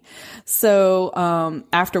 Funny. So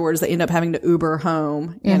afterwards, they end up having to Uber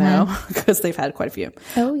home, because they've had quite a few.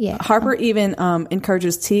 Oh, yeah. Harper even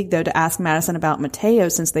encourages Teague, though, to ask Madison about Mateo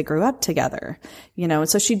since they grew up together. And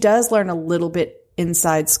so she does learn a little bit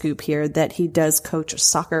inside scoop here that he does coach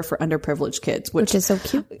soccer for underprivileged kids, which is so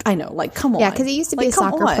cute. I know, like, come on. Yeah, because he used to be a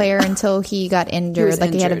soccer player until he got injured.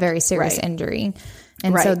 He had a very serious injury.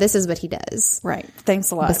 And so this is what he does. Right. Thanks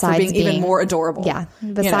a lot for being even more adorable. Yeah.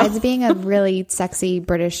 Besides being a really sexy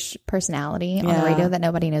British personality on the radio that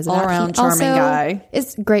nobody knows about. All around charming guy.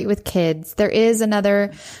 Is great with kids. There is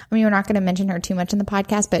another, we're not going to mention her too much in the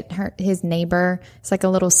podcast, but his neighbor is like a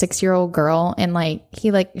little 6-year-old girl. And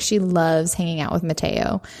she loves hanging out with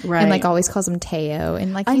Mateo. Right. And always calls him Teo.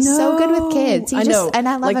 And he's so good with kids. And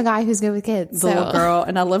I love a guy who's good with kids. The little girl.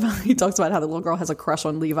 And I love how he talks about how the little girl has a crush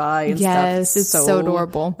on Levi and stuff. Yes. It's so adorable.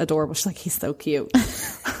 She's like, he's so cute.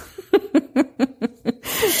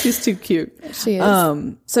 She's too cute. She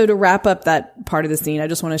is. So to wrap up that part of the scene, I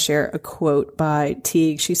just want to share a quote by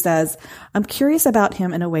Teague. She says, I'm curious about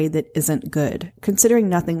him in a way that isn't good, considering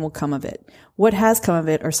nothing will come of it. What has come of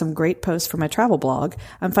it are some great posts for my travel blog.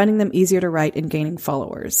 I'm finding them easier to write and gaining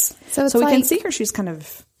followers. So we can see her. She's kind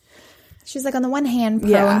of... She's on the one hand,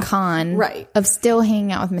 pro and con of still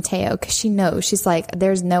hanging out with Mateo because she knows she's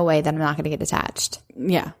there's no way that I'm not going to get attached.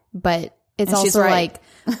 Yeah. But it's also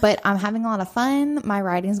but I'm having a lot of fun. My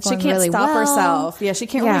writing's going really well. She can't stop herself. Yeah, she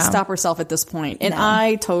can't really stop herself at this point. And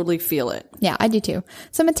I totally feel it. Yeah, I do too.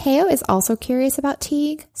 So Mateo is also curious about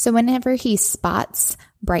Teague. So whenever he spots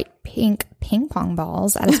bright pink ping pong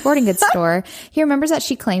balls at a sporting goods store, he remembers that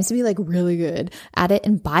she claims to be really good at it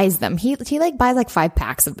and buys them. He buys 5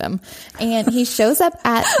 packs of them, and he shows up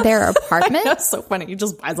at their apartment. That's so funny. He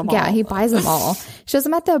just buys them all. Yeah, he buys them all. Shows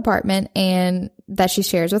them at the apartment and that she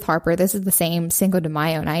shares with Harper. This is the same Cinco de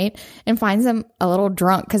Mayo night, and finds them a little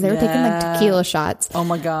drunk because they were taking tequila shots. Oh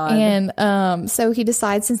my God. And so he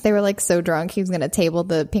decides, since they were so drunk, he was going to table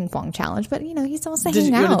the ping pong challenge, but he's almost hanging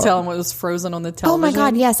out. Did you want to tell him what was frozen on the television? Oh my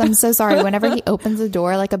God, yes. I'm so sorry. Whenever he opens the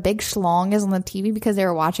door, a big schlong is on the TV because they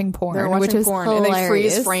were watching porn, which was hilarious. And they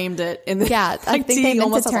freeze framed it. And I think they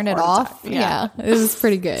meant to turn it off. Yeah. It was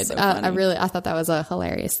pretty good. So I thought that was a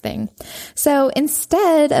hilarious thing. So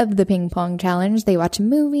instead of the ping pong challenge, they watch a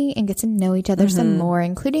movie and get to know each other some more,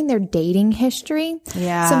 including their dating history.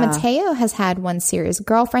 Yeah. So Mateo has had one serious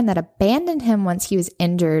girlfriend that abandoned him once he was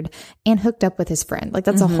injured and hooked up with his friend.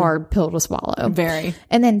 That's a hard pill to swallow. Very.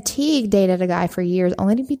 And then Teague dated a guy for years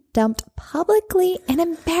only to be dumped publicly, and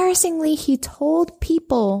embarrassingly he told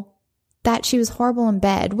people that she was horrible in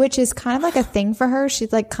bed, which is kind of a thing for her.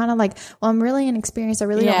 She's well, I'm really inexperienced. I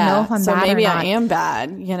really don't know if I'm bad or not. So maybe I am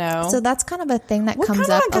bad, So that's kind of a thing that comes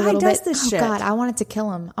up a little bit. God, I wanted to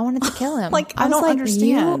kill him. I don't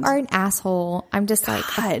understand. You are an asshole. I'm just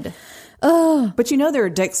God. Oh, but there are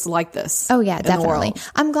dicks like this. Oh yeah, definitely.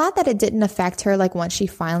 I'm glad that it didn't affect her. Once she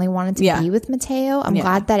finally wanted to be with Mateo, I'm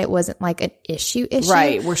glad that it wasn't an issue,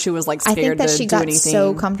 right? Where she was scared I think that to she do got anything.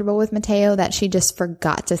 so comfortable with Mateo that she just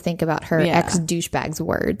forgot to think about her ex douchebag's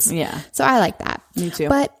words. Yeah. So I like that. Me too.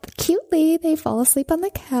 But cutely, they fall asleep on the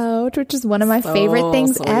couch, which is one of my favorite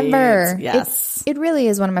things ever. Yes. It really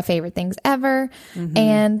is one of my favorite things ever.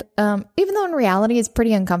 And even though in reality it's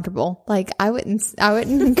pretty uncomfortable, like I wouldn't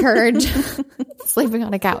encourage sleeping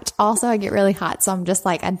on a couch. Also, I get really hot, so I'm just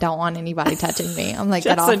like, I don't want anybody touching me. I'm like,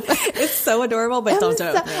 get off. It's so adorable, but don't do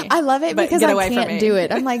it with me. I love it because I can't do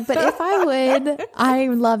it. I'm like, but if I would, I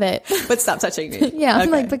love it. But stop touching me. Yeah, I'm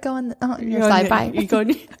like, but go on your side. Bye. You go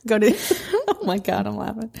to. Oh my God, I'm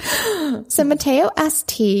laughing. So Mateo asks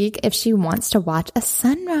Teague if she wants to watch a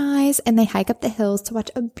sunrise, and they hike up the hills to watch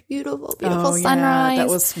a beautiful sunrise. That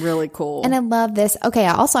was really cool. And I love this. Okay,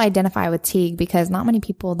 I also identify with Teague because not many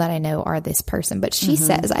people that I know are this person, but she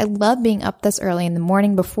says, I love being up this early in the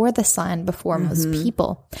morning before the sun, before most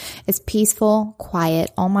people. It's peaceful,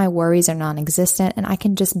 quiet. All my worries are non-existent, and I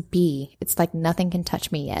can just be. It's like nothing can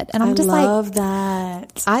touch me yet. And I'm just like, I love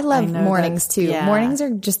that. I love mornings too. Yeah. Mornings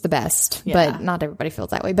are just the best, but not everybody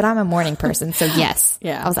feels that way. But I'm a morning person, so yes.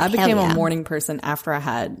 Yeah, I was like, I became a morning person after I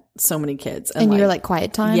had so many kids. And you're like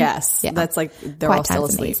quiet time? Yes. Yeah. That's like, they're quiet all still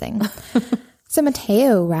asleep. Amazing. So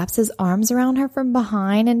Mateo wraps his arms around her from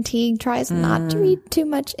behind, and Teague tries not to read too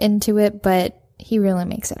much into it, but he really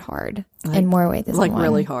makes it hard in more ways than one.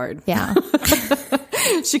 Really hard. Yeah.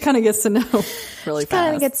 She kind of gets to know really fast.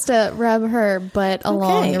 Kind of gets to rub her butt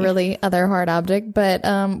along a really other hard object. But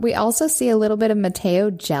we also see a little bit of Mateo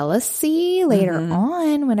jealousy later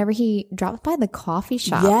on whenever he drops by the coffee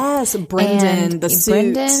shop. Yes, Brendan, the suit.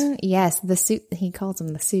 Brendan, yes, the suit. He calls him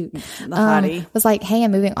the suit. The hottie. Was like, hey,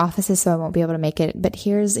 I'm moving offices, so I won't be able to make it. But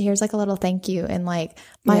here's like a little thank you. And like,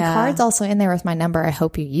 my card's also in there with my number. I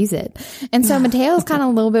hope you use it. And so Mateo's kind of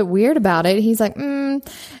a little bit weird about it. He's like,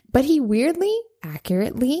 but he weirdly,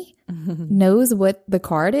 accurately knows what the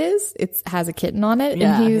card is. It has a kitten on it.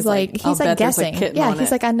 Yeah, and he's like guessing. Yeah,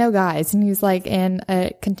 he's like, I know guys. And he's like, and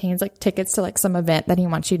it contains like tickets to like some event that he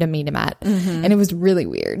wants you to meet him at. And it was really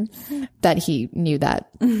weird that he knew that.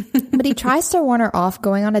 But he tries to warn her off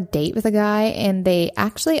going on a date with a guy, and they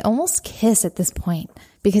actually almost kiss at this point,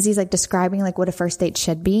 because he's like describing like what a first date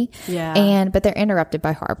should be. Yeah. But they're interrupted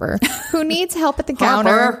by Harper, who needs help at the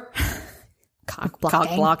counter. Cock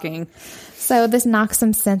blocking. So this knocks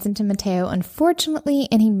some sense into Mateo, unfortunately,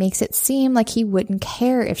 and he makes it seem like he wouldn't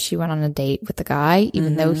care if she went on a date with the guy,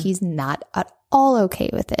 even though he's not at all okay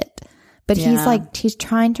with it. But he's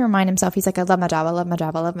trying to remind himself, he's like, I love my job, I love my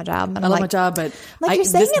job, I love my job. And I love my job, but you're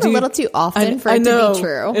saying it a little too often for it to be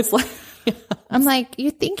true. It's like, I'm like,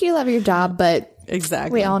 you think you love your job, but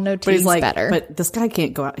exactly. We all know Teague's better. But this guy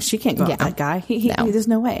can't go out. She can't go out with that guy. There's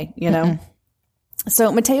no way, you know?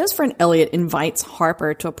 So Mateo's friend Elliot invites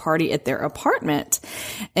Harper to a party at their apartment,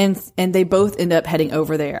 and they both end up heading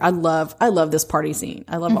over there. I love this party scene.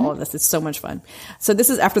 I love all of this. It's so much fun. So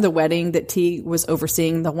this is after the wedding that Teague was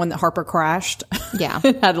overseeing, the one that Harper crashed. Yeah.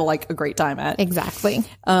 Had like a great time at. Exactly.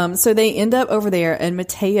 So they end up over there, and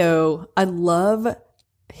Mateo, I love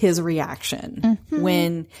his reaction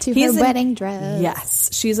when to her wedding dress. Yes,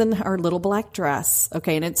 she's in her little black dress.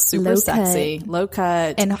 Okay, and it's super sexy, low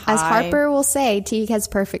cut, and high. As Harper will say, Teague has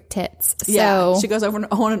perfect tits. So yeah, she goes over and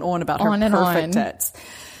on about her perfect tits.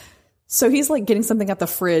 So he's like getting something out the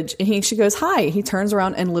fridge, and she goes, "Hi." He turns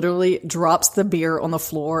around and literally drops the beer on the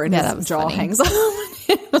floor, and his jaw hangs off.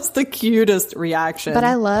 It was the cutest reaction. But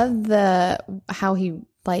I love how he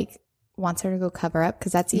like wants her to go cover up,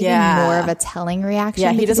 because that's even more of a telling reaction.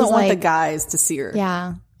 Yeah, he doesn't want the guys to see her.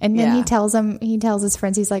 Yeah. And then he tells his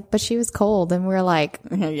friends, he's like, but she was cold. And we're like,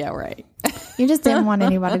 yeah, right. You just didn't want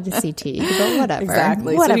anybody to see Teague, but whatever.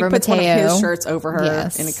 Exactly. Whatever, so he puts Mateo. one of his shirts over her,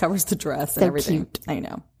 and it covers the dress and everything. Cute. I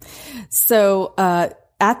know. So,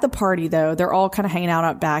 at the party though, they're all kind of hanging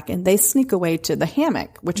out back, and they sneak away to the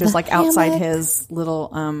hammock, which is like outside his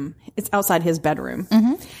little, it's outside his bedroom.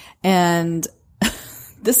 And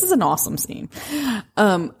this is an awesome scene.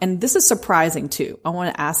 And this is surprising too. I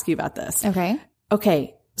want to ask you about this.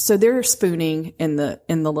 Okay. So they're spooning in the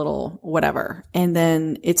little whatever. And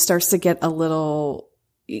then it starts to get a little,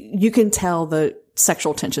 you can tell the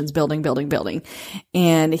sexual tensions building.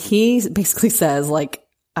 And he basically says like,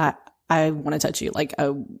 I want to touch you. Like,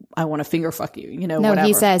 I want to finger fuck you, you know, whatever.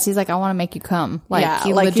 He says, he's like, I want to make you come. Like,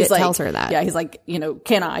 he legit tells her that. Yeah. He's like, you know,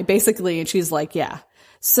 can I basically? And she's like, yeah.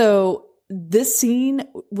 So this scene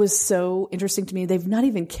was so interesting to me. They've not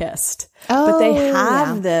even kissed, but they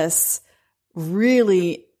have this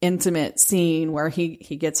really intimate scene where he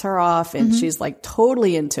gets her off, and she's like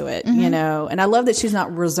totally into it, you know. And I love that she's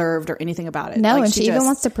not reserved or anything about it. No, like, and she even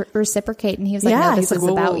wants to reciprocate. And he was like, no, this is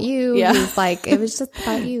about you. Yeah. He's like, it was just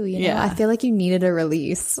about you, you know. I feel like you needed a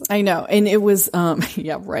release. I know. And it was,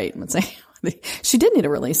 yeah, right. Let's say, She did need a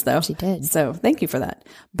release though. She did. So thank you for that.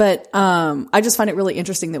 But I just find it really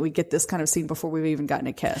interesting that we get this kind of scene before we've even gotten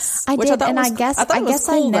a kiss. I did, and I guess I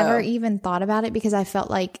cool, never though. even thought about it because I felt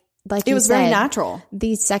like it was very natural.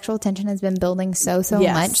 The sexual tension has been building so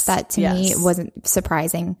Yes. much that to me it wasn't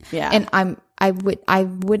surprising. Yeah. And I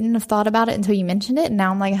wouldn't have thought about it until you mentioned it, and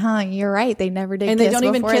now I'm like, you're right. They never did. And kiss they don't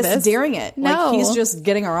even kiss this. during it. No. Like he's just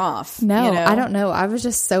getting her off. No, you know? I don't know. I was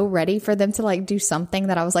just so ready for them to like do something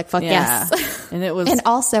that I was like, fuck yes. And it was And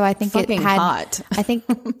also I think fucking hot. I think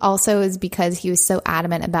also is because he was so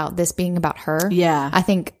adamant about this being about her. Yeah. I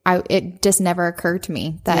think it just never occurred to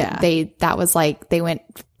me that that was like they went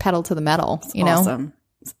pedal to the metal, you know? Awesome.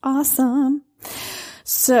 It's awesome.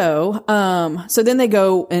 So then they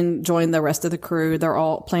go and join the rest of the crew. They're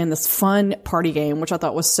all playing this fun party game, which I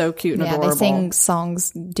thought was so cute and adorable. They sing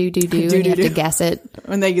songs, and you have to guess it.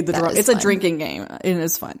 When they get the drunk. It's fun. A drinking game, and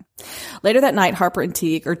it's fun. Later that night, Harper and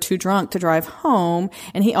Teague are too drunk to drive home,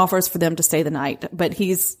 and he offers for them to stay the night. But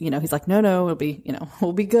he's like, no,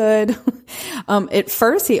 we'll be good. At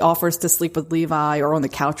first he offers to sleep with Levi or on the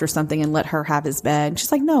couch or something and let her have his bed.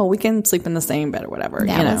 She's like, no, we can sleep in the same bed or whatever.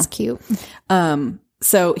 Yeah, that's cute.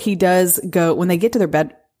 So he does go, when they get to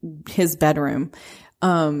his bedroom,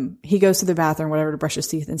 he goes to the bathroom, whatever, to brush his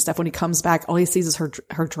teeth and stuff. When he comes back, all he sees is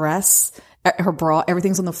her dress, her bra,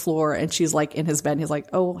 everything's on the floor, and she's like in his bed. And he's like,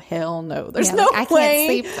 oh, hell no. There's no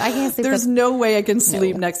way. I can't sleep. There's no way I can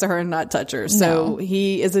sleep next to her and not touch her. So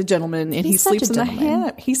he is a gentleman, and he sleeps in the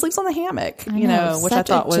hammock. He sleeps on the hammock, which I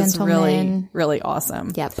thought was really, really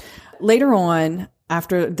awesome. Yep. Later on,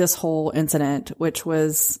 after this whole incident, which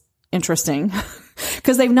was interesting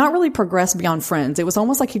because they've not really progressed beyond friends. It was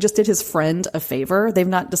almost like he just did his friend a favor. They've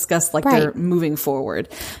not discussed like they're moving forward.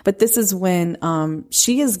 But this is when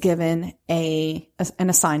she is given an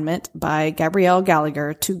assignment by Gabrielle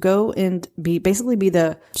Gallagher to go and be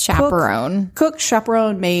the chaperone, cook,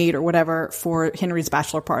 chaperone, maid, or whatever for Henry's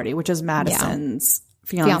bachelor party, which is Madison's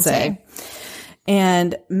fiance.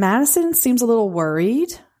 And Madison seems a little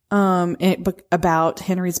worried about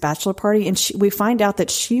Henry's bachelor party. And we find out that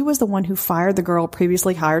she was the one who fired the girl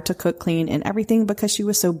previously hired to cook, clean, and everything because she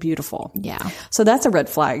was so beautiful. Yeah. So that's a red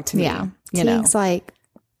flag to me. Yeah. Teague's like,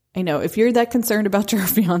 I know, if you're that concerned about your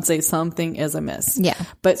fiance, something is amiss. Yeah.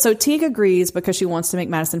 But so Teague agrees because she wants to make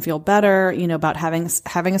Madison feel better, about having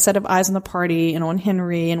a set of eyes on the party and on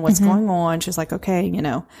Henry and what's going on. She's like, okay,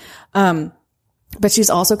 but she's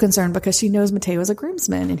also concerned because she knows Mateo is a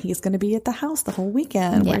groomsman and he's going to be at the house the whole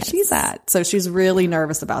weekend where she's at. So she's really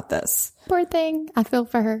nervous about this. Poor thing. I feel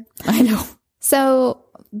for her. I know. So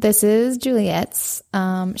this is Juliet's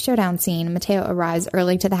showdown scene. Mateo arrives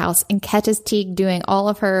early to the house and catches Teague doing all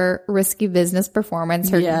of her risky business performance,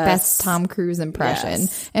 her best Tom Cruise impression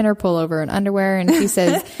in her pullover and underwear. And he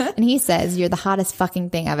says, you're the hottest fucking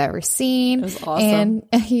thing I've ever seen. It was awesome.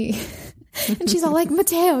 And she's all like,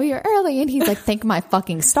 Mateo, you're early. And he's like, thank my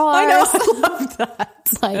fucking stars. I know. I love that.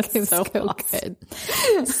 Like, it's so awesome.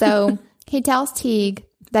 Good. So he tells Teague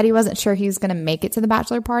that he wasn't sure he was going to make it to the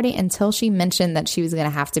bachelor party until she mentioned that she was going to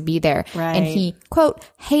have to be there. Right. And he, quote,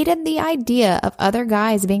 hated the idea of other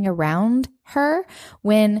guys being around her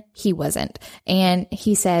when he wasn't. And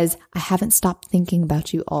he says, I haven't stopped thinking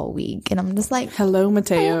about you all week. And I'm just like, hello,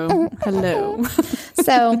 Mateo. Hello.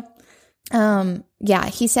 So,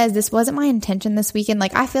 he says, this wasn't my intention this weekend.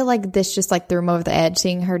 Like, I feel like this just like threw him over the edge,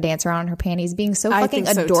 seeing her dance around in her panties, being so fucking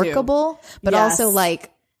adorkable, but also like,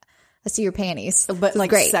 I see your panties. But like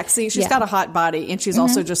great. Sexy. She's got a hot body and she's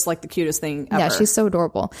also just like the cutest thing ever. Yeah, she's so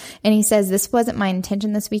adorable. And he says, this wasn't my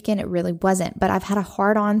intention this weekend. It really wasn't. But I've had a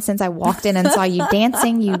hard on since I walked in and saw you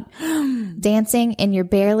dancing in your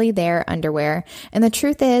barely there underwear. And the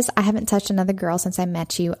truth is, I haven't touched another girl since I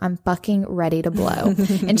met you. I'm fucking ready to blow.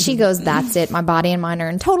 And she goes, that's it. My body and mine are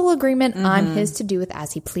in total agreement. I'm his to do with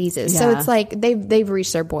as he pleases. Yeah. So it's like they've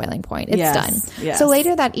reached their boiling point. It's done. Yes. So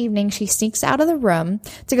later that evening, she sneaks out of the room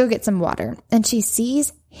to go get some water, and she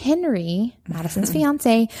sees Henry, Madison's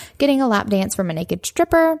fiance, getting a lap dance from a naked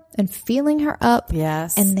stripper and feeling her up.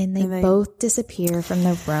 Yes. And then they both disappear from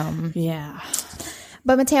the room. Yeah.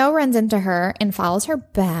 But Mateo runs into her and follows her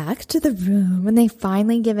back to the room, and they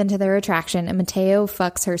finally give into their attraction, and Mateo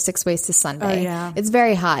fucks her 6 ways to Sunday. Oh, yeah. It's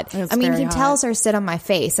very hot. It's he tells her sit on my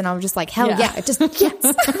face, and I'm just like, hell yeah. Yes.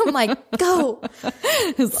 I'm like, go.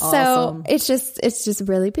 It's awesome. So it's just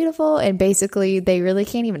really beautiful, and basically they really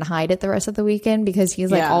can't even hide it the rest of the weekend because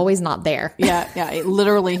he's like always not there. Yeah.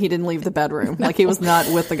 Literally, he didn't leave the bedroom. No. Like he was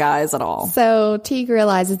not with the guys at all. So Teague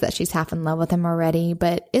realizes that she's half in love with him already,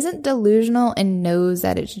 but isn't delusional and knows knows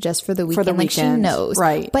that it's just for the weekend. For the like, she weekend. knows.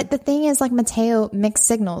 Right. But the thing is, like, Mateo mixed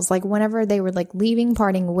signals. Like, whenever they were, like, leaving,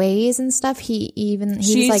 parting ways and stuff, he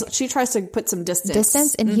tries to put some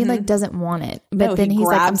distance. And he, like, doesn't want it. But No, then he he's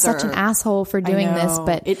like, I'm grabs such an her. asshole for doing this.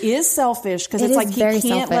 But it is selfish because It it's is like he very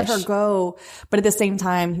can't let her selfish. go, but at the same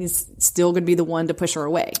time, he's still going to be the one to push her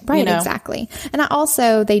away. Right, you know? exactly. And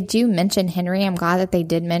they do mention Henry. I'm glad that they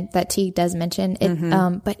did that Teague does mention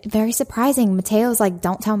it. But very surprising. Mateo's like,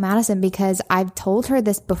 don't tell Madison because I've told her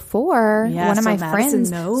this before. Yeah, One of so my Madison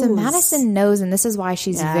friends. knows. So Madison knows, and this is why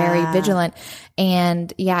she's very vigilant.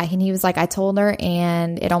 And yeah, and he was like, I told her,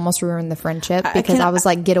 and it almost ruined the friendship because I was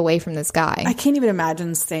like, get away from this guy. I can't even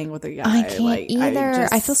imagine staying with a guy. I can't either.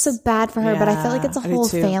 I feel so bad for her, but I feel like it's a whole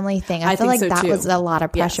family thing. I feel like that was a lot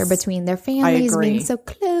of pressure between their families being so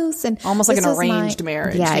close and almost like an arranged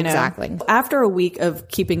marriage. Yeah, you know? exactly. After a week of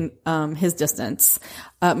keeping his distance,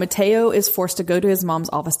 Mateo is forced to go to his mom's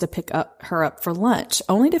office to pick her up for lunch,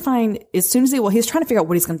 only to find as soon as he's trying to figure out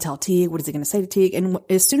what he's going to tell Teague, what is he going to say to Teague, and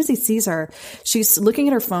as soon as he sees her, she's looking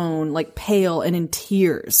at her phone like pale and in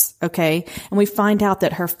tears. Okay, and we find out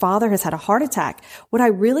that her father has had a heart attack. What I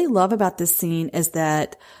really love about this scene is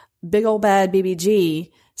that big old bad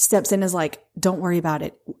BBG steps in, is like, don't worry about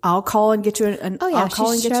it. I'll call and get you I'll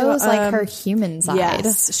call and get you like her human side.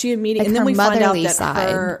 Yes, she immediately, like, and then we find out that side.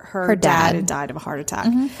 her dad had died of a heart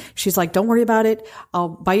attack. She's like, don't worry about it. I'll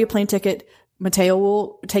buy you a plane ticket. Mateo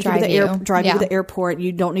will take you to the drive you to the airport.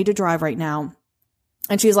 You don't need to drive right now.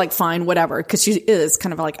 And she's like, fine, whatever, because she is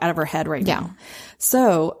kind of like out of her head right now.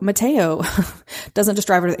 So Mateo doesn't just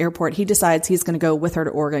drive her to the airport. He decides he's going to go with her to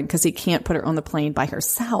Oregon because he can't put her on the plane by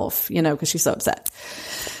herself, because she's so upset.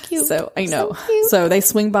 Cute. So I know. So they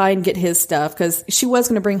swing by and get his stuff because she was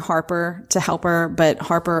going to bring Harper to help her, but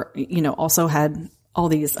Harper, also had all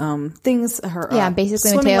these things.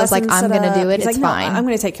 Basically Mateo's like, I'm going to do it. It's like, fine. No, I'm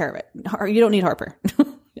going to take care of it. You don't need Harper.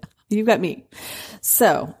 You've got me.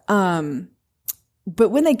 So, but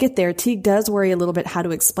when they get there, Teague does worry a little bit how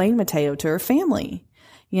to explain Mateo to her family,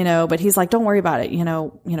 but he's like, don't worry about it.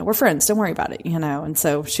 We're friends. Don't worry about it, And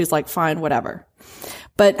so she's like, fine, whatever.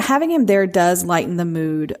 But having him there does lighten the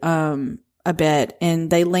mood, a bit. And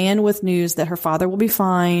they land with news that her father will be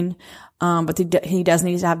fine. But he does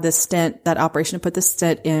need to have this stent, that operation to put the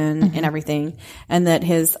stent in and everything. And that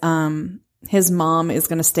his mom is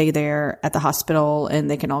going to stay there at the hospital and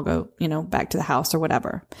they can all go, back to the house or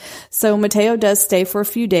whatever. So Mateo does stay for a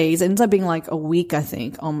few days. It ends up being like a week, I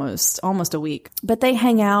think, almost a week. But they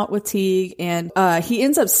hang out with Teague and, he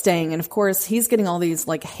ends up staying. And of course, he's getting all these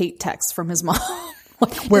like hate texts from his mom.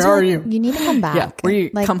 Like, where are you? You need to come back. Yeah, where you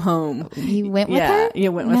come home. You went with her? Yeah,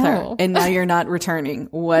 you went with her. And now you're not returning.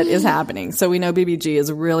 What is happening? So we know BBG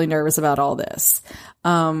is really nervous about all this.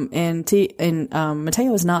 And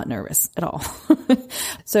Mateo is not nervous at all.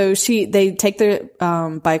 So they take their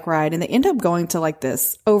bike ride and they end up going to like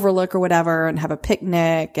this overlook or whatever and have a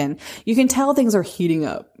picnic, and you can tell things are heating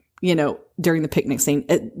up, during the picnic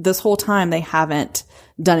scene. This whole time they haven't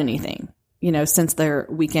done anything, since their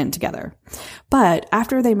weekend together. But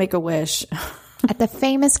after they make a wish at the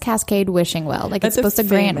famous Cascade wishing well, like it's supposed to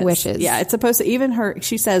grant wishes. Yeah, it's supposed to,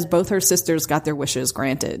 she says both her sisters got their wishes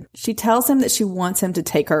granted. She tells him that she wants him to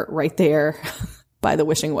take her right there by the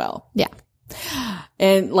wishing well. Yeah.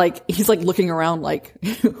 And like, he's like looking around like,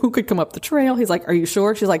 who could come up the trail? He's like, are you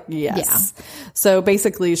sure? She's like, yes. Yeah. So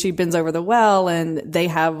basically she bends over the well and they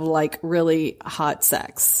have like really hot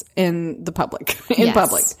sex in public. Like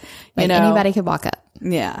anybody could walk up.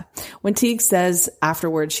 Yeah. When Teague says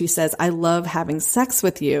afterwards, she says, I love having sex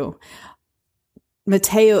with you.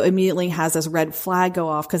 Mateo immediately has this red flag go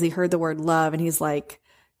off because he heard the word love and he's like,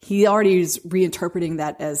 he already is reinterpreting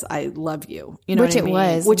that as I love you. You know Which what I mean?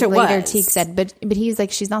 was. Which it later was. Teague said, but he's like,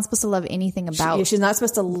 she's not supposed to love anything about she's not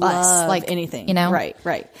supposed to love like anything.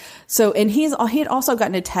 Right. So, and he had also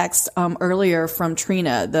gotten a text earlier from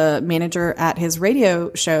Trina, the manager at his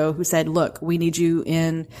radio show, who said, look, we need you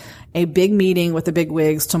in a big meeting with the big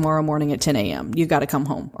wigs tomorrow morning at 10 a.m. You got to come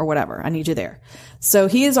home or whatever. I need you there. So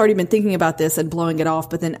he has already been thinking about this and blowing it off.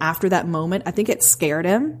 But then after that moment, I think it scared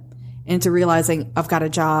him into realizing I've got a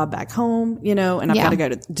job back home, and I've got to go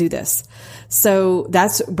to do this. So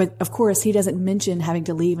but of course he doesn't mention having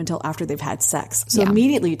to leave until after they've had sex. So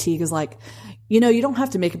immediately Teague is like, you don't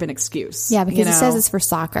have to make up an excuse. Yeah, because he says it's for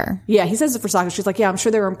soccer. Yeah, he says it's for soccer. She's like, yeah, I'm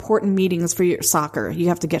sure there are important meetings for your soccer you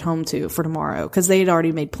have to get home to for tomorrow. Because they had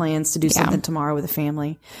already made plans to do something tomorrow with the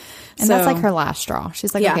family. And that's like her last straw.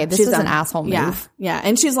 She's like, okay, this is an asshole move. Yeah.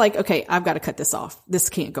 And she's like, okay, I've got to cut this off. This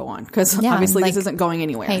can't go on because obviously this isn't going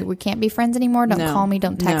anywhere. Hey, we can't be friends anymore. Don't call me.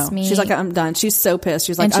 Don't text me. She's like, I'm done. She's so pissed.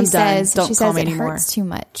 She's like, I'm done. Don't call me anymore. It hurts too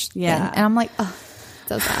much. Yeah. And I'm like, oh.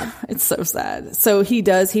 So sad. It's so sad. So he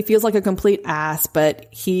feels like a complete ass, but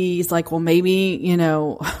he's like, well, maybe,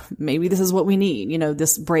 maybe this is what we need,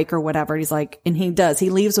 this break or whatever. And he's like, and he does. He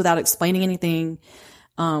leaves without explaining anything,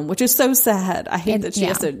 which is so sad. I hate that she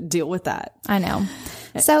has to deal with that. I know.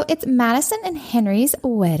 So it's Madison and Henry's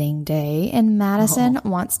wedding day, and Madison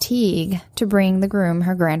wants Teague to bring the groom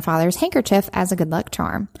her grandfather's handkerchief as a good luck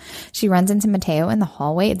charm. She runs into Mateo in the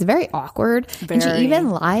hallway. It's very awkward. And she even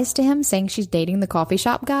lies to him, saying she's dating the coffee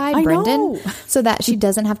shop guy, Brendan, so that she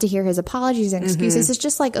doesn't have to hear his apologies and excuses. It's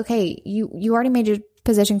just like, okay, you already made your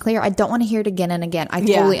position clear. I don't want to hear it again and again. I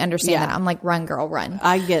totally understand that. I'm like, run, girl, run.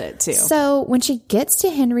 I get it too. So when she gets to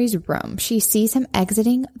Henry's room, she sees him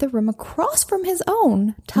exiting the room across from his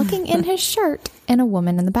own, tucking in his shirt, and a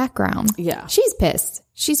woman in the background. Yeah. She's pissed.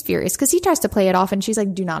 She's furious because he tries to play it off, and she's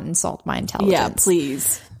like, do not insult my intelligence. Yeah,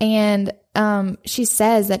 please. And she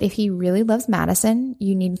says that if he really loves Madison,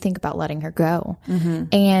 you need to think about letting her go.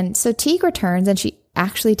 And so Teague returns, and she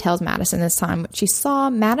actually tells Madison this time what she saw.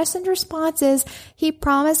 Madison's response is, he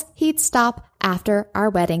promised he'd stop after our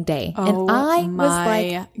wedding day. And I was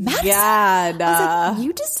like, Madison, I was like,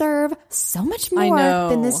 you deserve so much more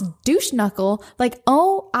than this douche knuckle. Like,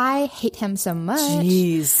 I hate him so much.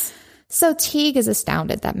 Jeez. So Teague is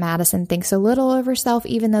astounded that Madison thinks so little of herself,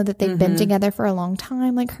 even though that they've been together for a long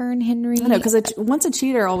time, like her and Henry. I know, because once a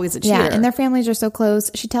cheater, always a cheater. Yeah, and their families are so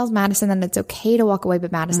close. She tells Madison that it's okay to walk away,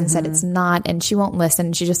 but Madison said it's not, and she won't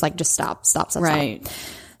listen. She's just like, just stop. Right.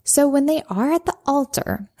 So when they are at the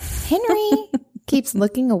altar, Henry keeps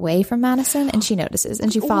looking away from Madison, and she notices,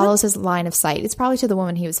 and she follows his line of sight. It's probably to the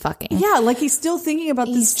woman he was fucking. Yeah, like he's still thinking about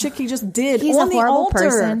this chick he just did. He's on a horrible the altar.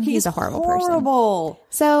 person. He's a horrible person.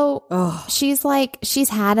 So she's like, she's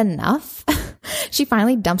had enough. She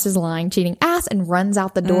finally dumps his lying, cheating ass and runs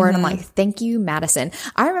out the door. And I'm like, thank you, Madison.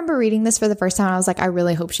 I remember reading this for the first time. I was like, I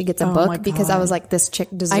really hope she gets a book, because I was like, this chick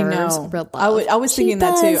deserves real love. I was thinking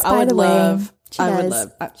that too. I would love.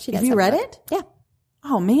 Have you read it? Yeah.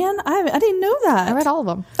 Oh man, I didn't know that. I read all of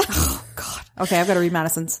them. Oh God. Okay, I've got to read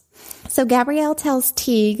Madison's. So Gabrielle tells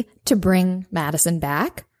Teague to bring Madison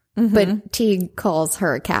back, but Teague calls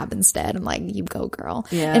her a cab instead. I'm like, you go, girl.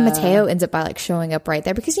 Yeah. And Mateo ends up by like showing up right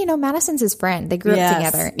there because, Madison's his friend. They grew up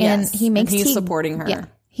together, and he's supporting her. Yeah.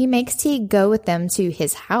 He makes Teague go with them to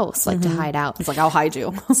his house, like to hide out. He's like, I'll hide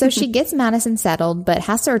you. So she gets Madison settled, but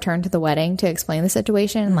has to return to the wedding to explain the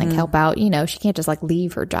situation and like help out. She can't just like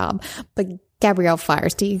leave her job. But Gabrielle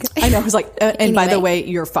fires Teague. I know. He's like, and anyway, by the way,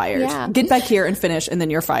 you're fired. Yeah. Get back here and finish, and then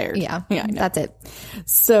you're fired. Yeah. Yeah. I know. That's it.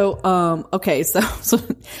 So, okay. So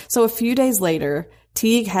a few days later,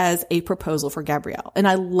 Teague has a proposal for Gabrielle. And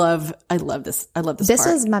I love this. I love this This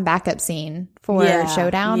part. was my backup scene for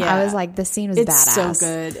Showdown. Yeah. I was like, this scene was badass. It's so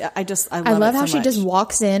good. I love it how so she much. just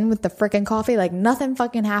walks in with the freaking coffee, like nothing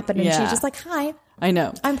fucking happened. And she's just like, hi. I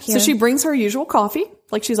know. I'm here. So she brings her usual coffee,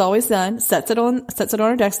 like she's always done, sets it on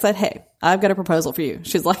her desk, said, hey, I've got a proposal for you.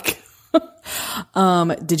 She's like,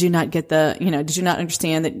 did you not get did you not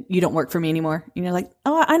understand that you don't work for me anymore? And you're like,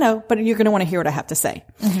 oh, I know, but you're going to want to hear what I have to say.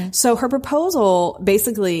 So her proposal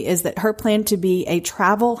basically is that her plan to be a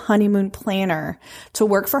travel honeymoon planner to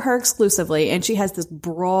work for her exclusively. And she has this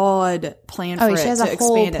broad plan for it to expand. She has a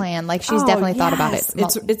whole plan. Like she's definitely thought about it.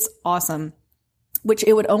 It's awesome. Which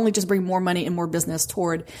it would only just bring more money and more business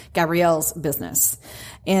toward Gabrielle's business.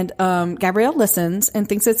 And Gabrielle listens and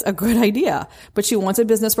thinks it's a good idea, but she wants a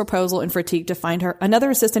business proposal and for Teague to find her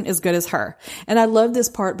another assistant as good as her. And I love this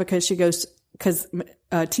part because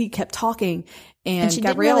Teague kept talking and she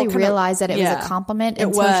Gabrielle didn't really realize that it was a compliment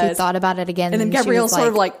until she thought about it again. And then Gabrielle sort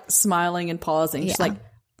of like smiling and pausing. She's like,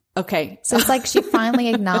 okay. So it's like she finally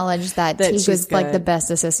acknowledged that Teague was good. Like the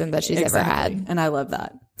best assistant that she's ever had. And I love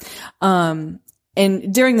that.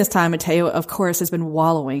 And during this time, Mateo, of course, has been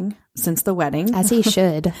wallowing since the wedding. As he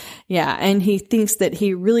should. Yeah. And he thinks that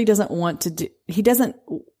he really doesn't want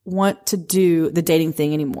to do the dating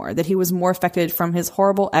thing anymore, that he was more affected from his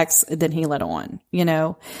horrible ex than he let on,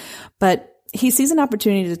 but he sees an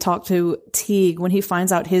opportunity to talk to Teague when he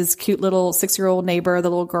finds out his cute little 6-year-old neighbor, the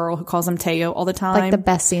little girl who calls him Teo all the time. Like the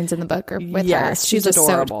best scenes in the book are with her. She's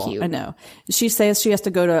adorable. So cute. I know. She says she has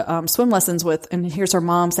to go to swim lessons with, and here's her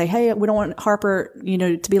mom say, hey, we don't want Harper,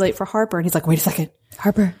 to be late for Harper. And he's like, wait a second.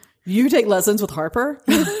 Harper. You take lessons with Harper?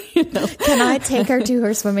 Can I take her to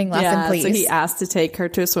her swimming lesson, please? So he asked to take her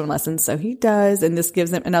to a swim lesson. So he does. And this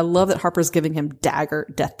gives him, and I love that Harper's giving him death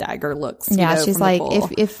dagger looks. Yeah. She's like,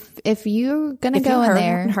 if you're going to go in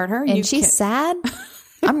there and hurt her, and she's sad,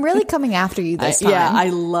 I'm really coming after you this time. Yeah, I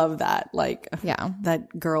love that. Like, yeah,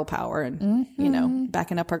 that girl power and, you know,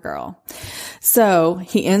 backing up her girl. So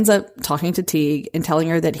he ends up talking to Teague and telling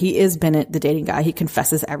her that he is Bennett, the dating guy. He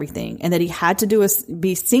confesses everything and that he had to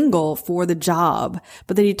be single for the job,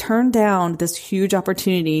 but that he turned down this huge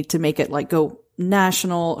opportunity to make it like go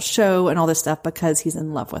national show and all this stuff because he's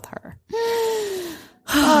in love with her.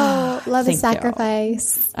 Oh, love is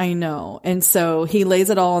sacrifice. I know. And so he lays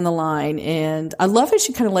it all on the line. And I love how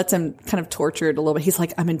she kind of lets him kind of torture it a little bit. He's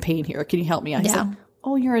like, I'm in pain here. Can you help me? I said,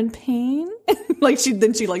 oh, you're in pain? like she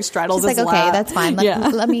like straddles his lap. Okay, that's fine.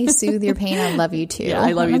 Let me soothe your pain. I love you too. Yeah,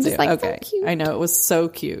 I love you too. Like, okay. I know. It was so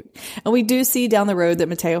cute. And we do see down the road that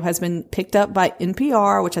Mateo has been picked up by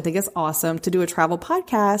NPR, which I think is awesome, to do a travel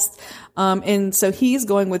podcast. And so he's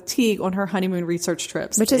going with Teague on her honeymoon research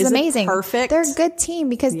trips. Which is amazing. Perfect. They're a good team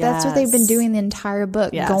because that's what they've been doing the entire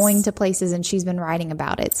book, going to places, and she's been writing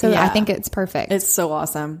about it. So I think it's perfect. It's so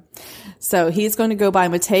awesome. So he's going to go by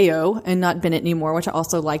Mateo and not Bennett anymore, which I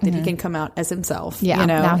also like that he can come out as himself. Yeah. You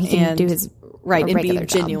know, now he can do his right and be job.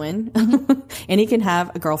 genuine. And he can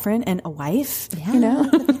have a girlfriend and a wife, you know?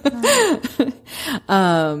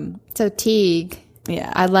 So Teague.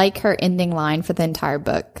 Yeah. I like her ending line for the entire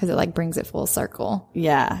book because it like brings it full circle.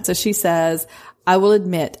 Yeah. So she says, I will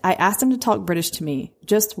admit, I asked him to talk British to me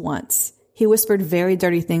just once. He whispered very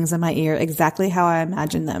dirty things in my ear, exactly how I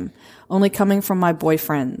imagined them, only coming from my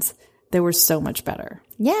boyfriends. They were so much better.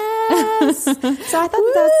 Yes. So I thought that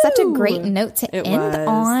was such a great note to end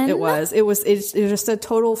on. It's just a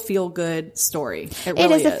total feel good story. It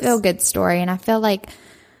really is a feel good story. And I feel like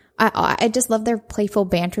I just love their playful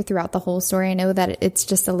banter throughout the whole story. I know that it's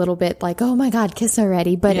just a little bit like, oh my God, kiss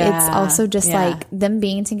already. But it's also just like them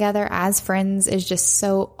being together as friends is just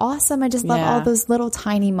so awesome. I just love all those little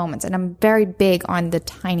tiny moments. And I'm very big on the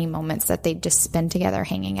tiny moments that they just spend together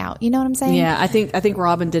hanging out. You know what I'm saying? Yeah, I think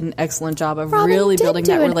Robin did an excellent job of really building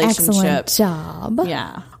that relationship. Excellent job.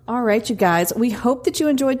 Yeah. All right, you guys. We hope that you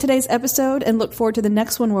enjoyed today's episode and look forward to the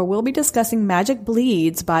next one where we'll be discussing Magic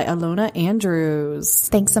Bleeds by Alona Andrews.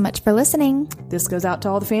 Thanks so much for listening. This goes out to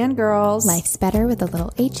all the fangirls. Life's better with a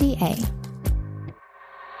little HEA.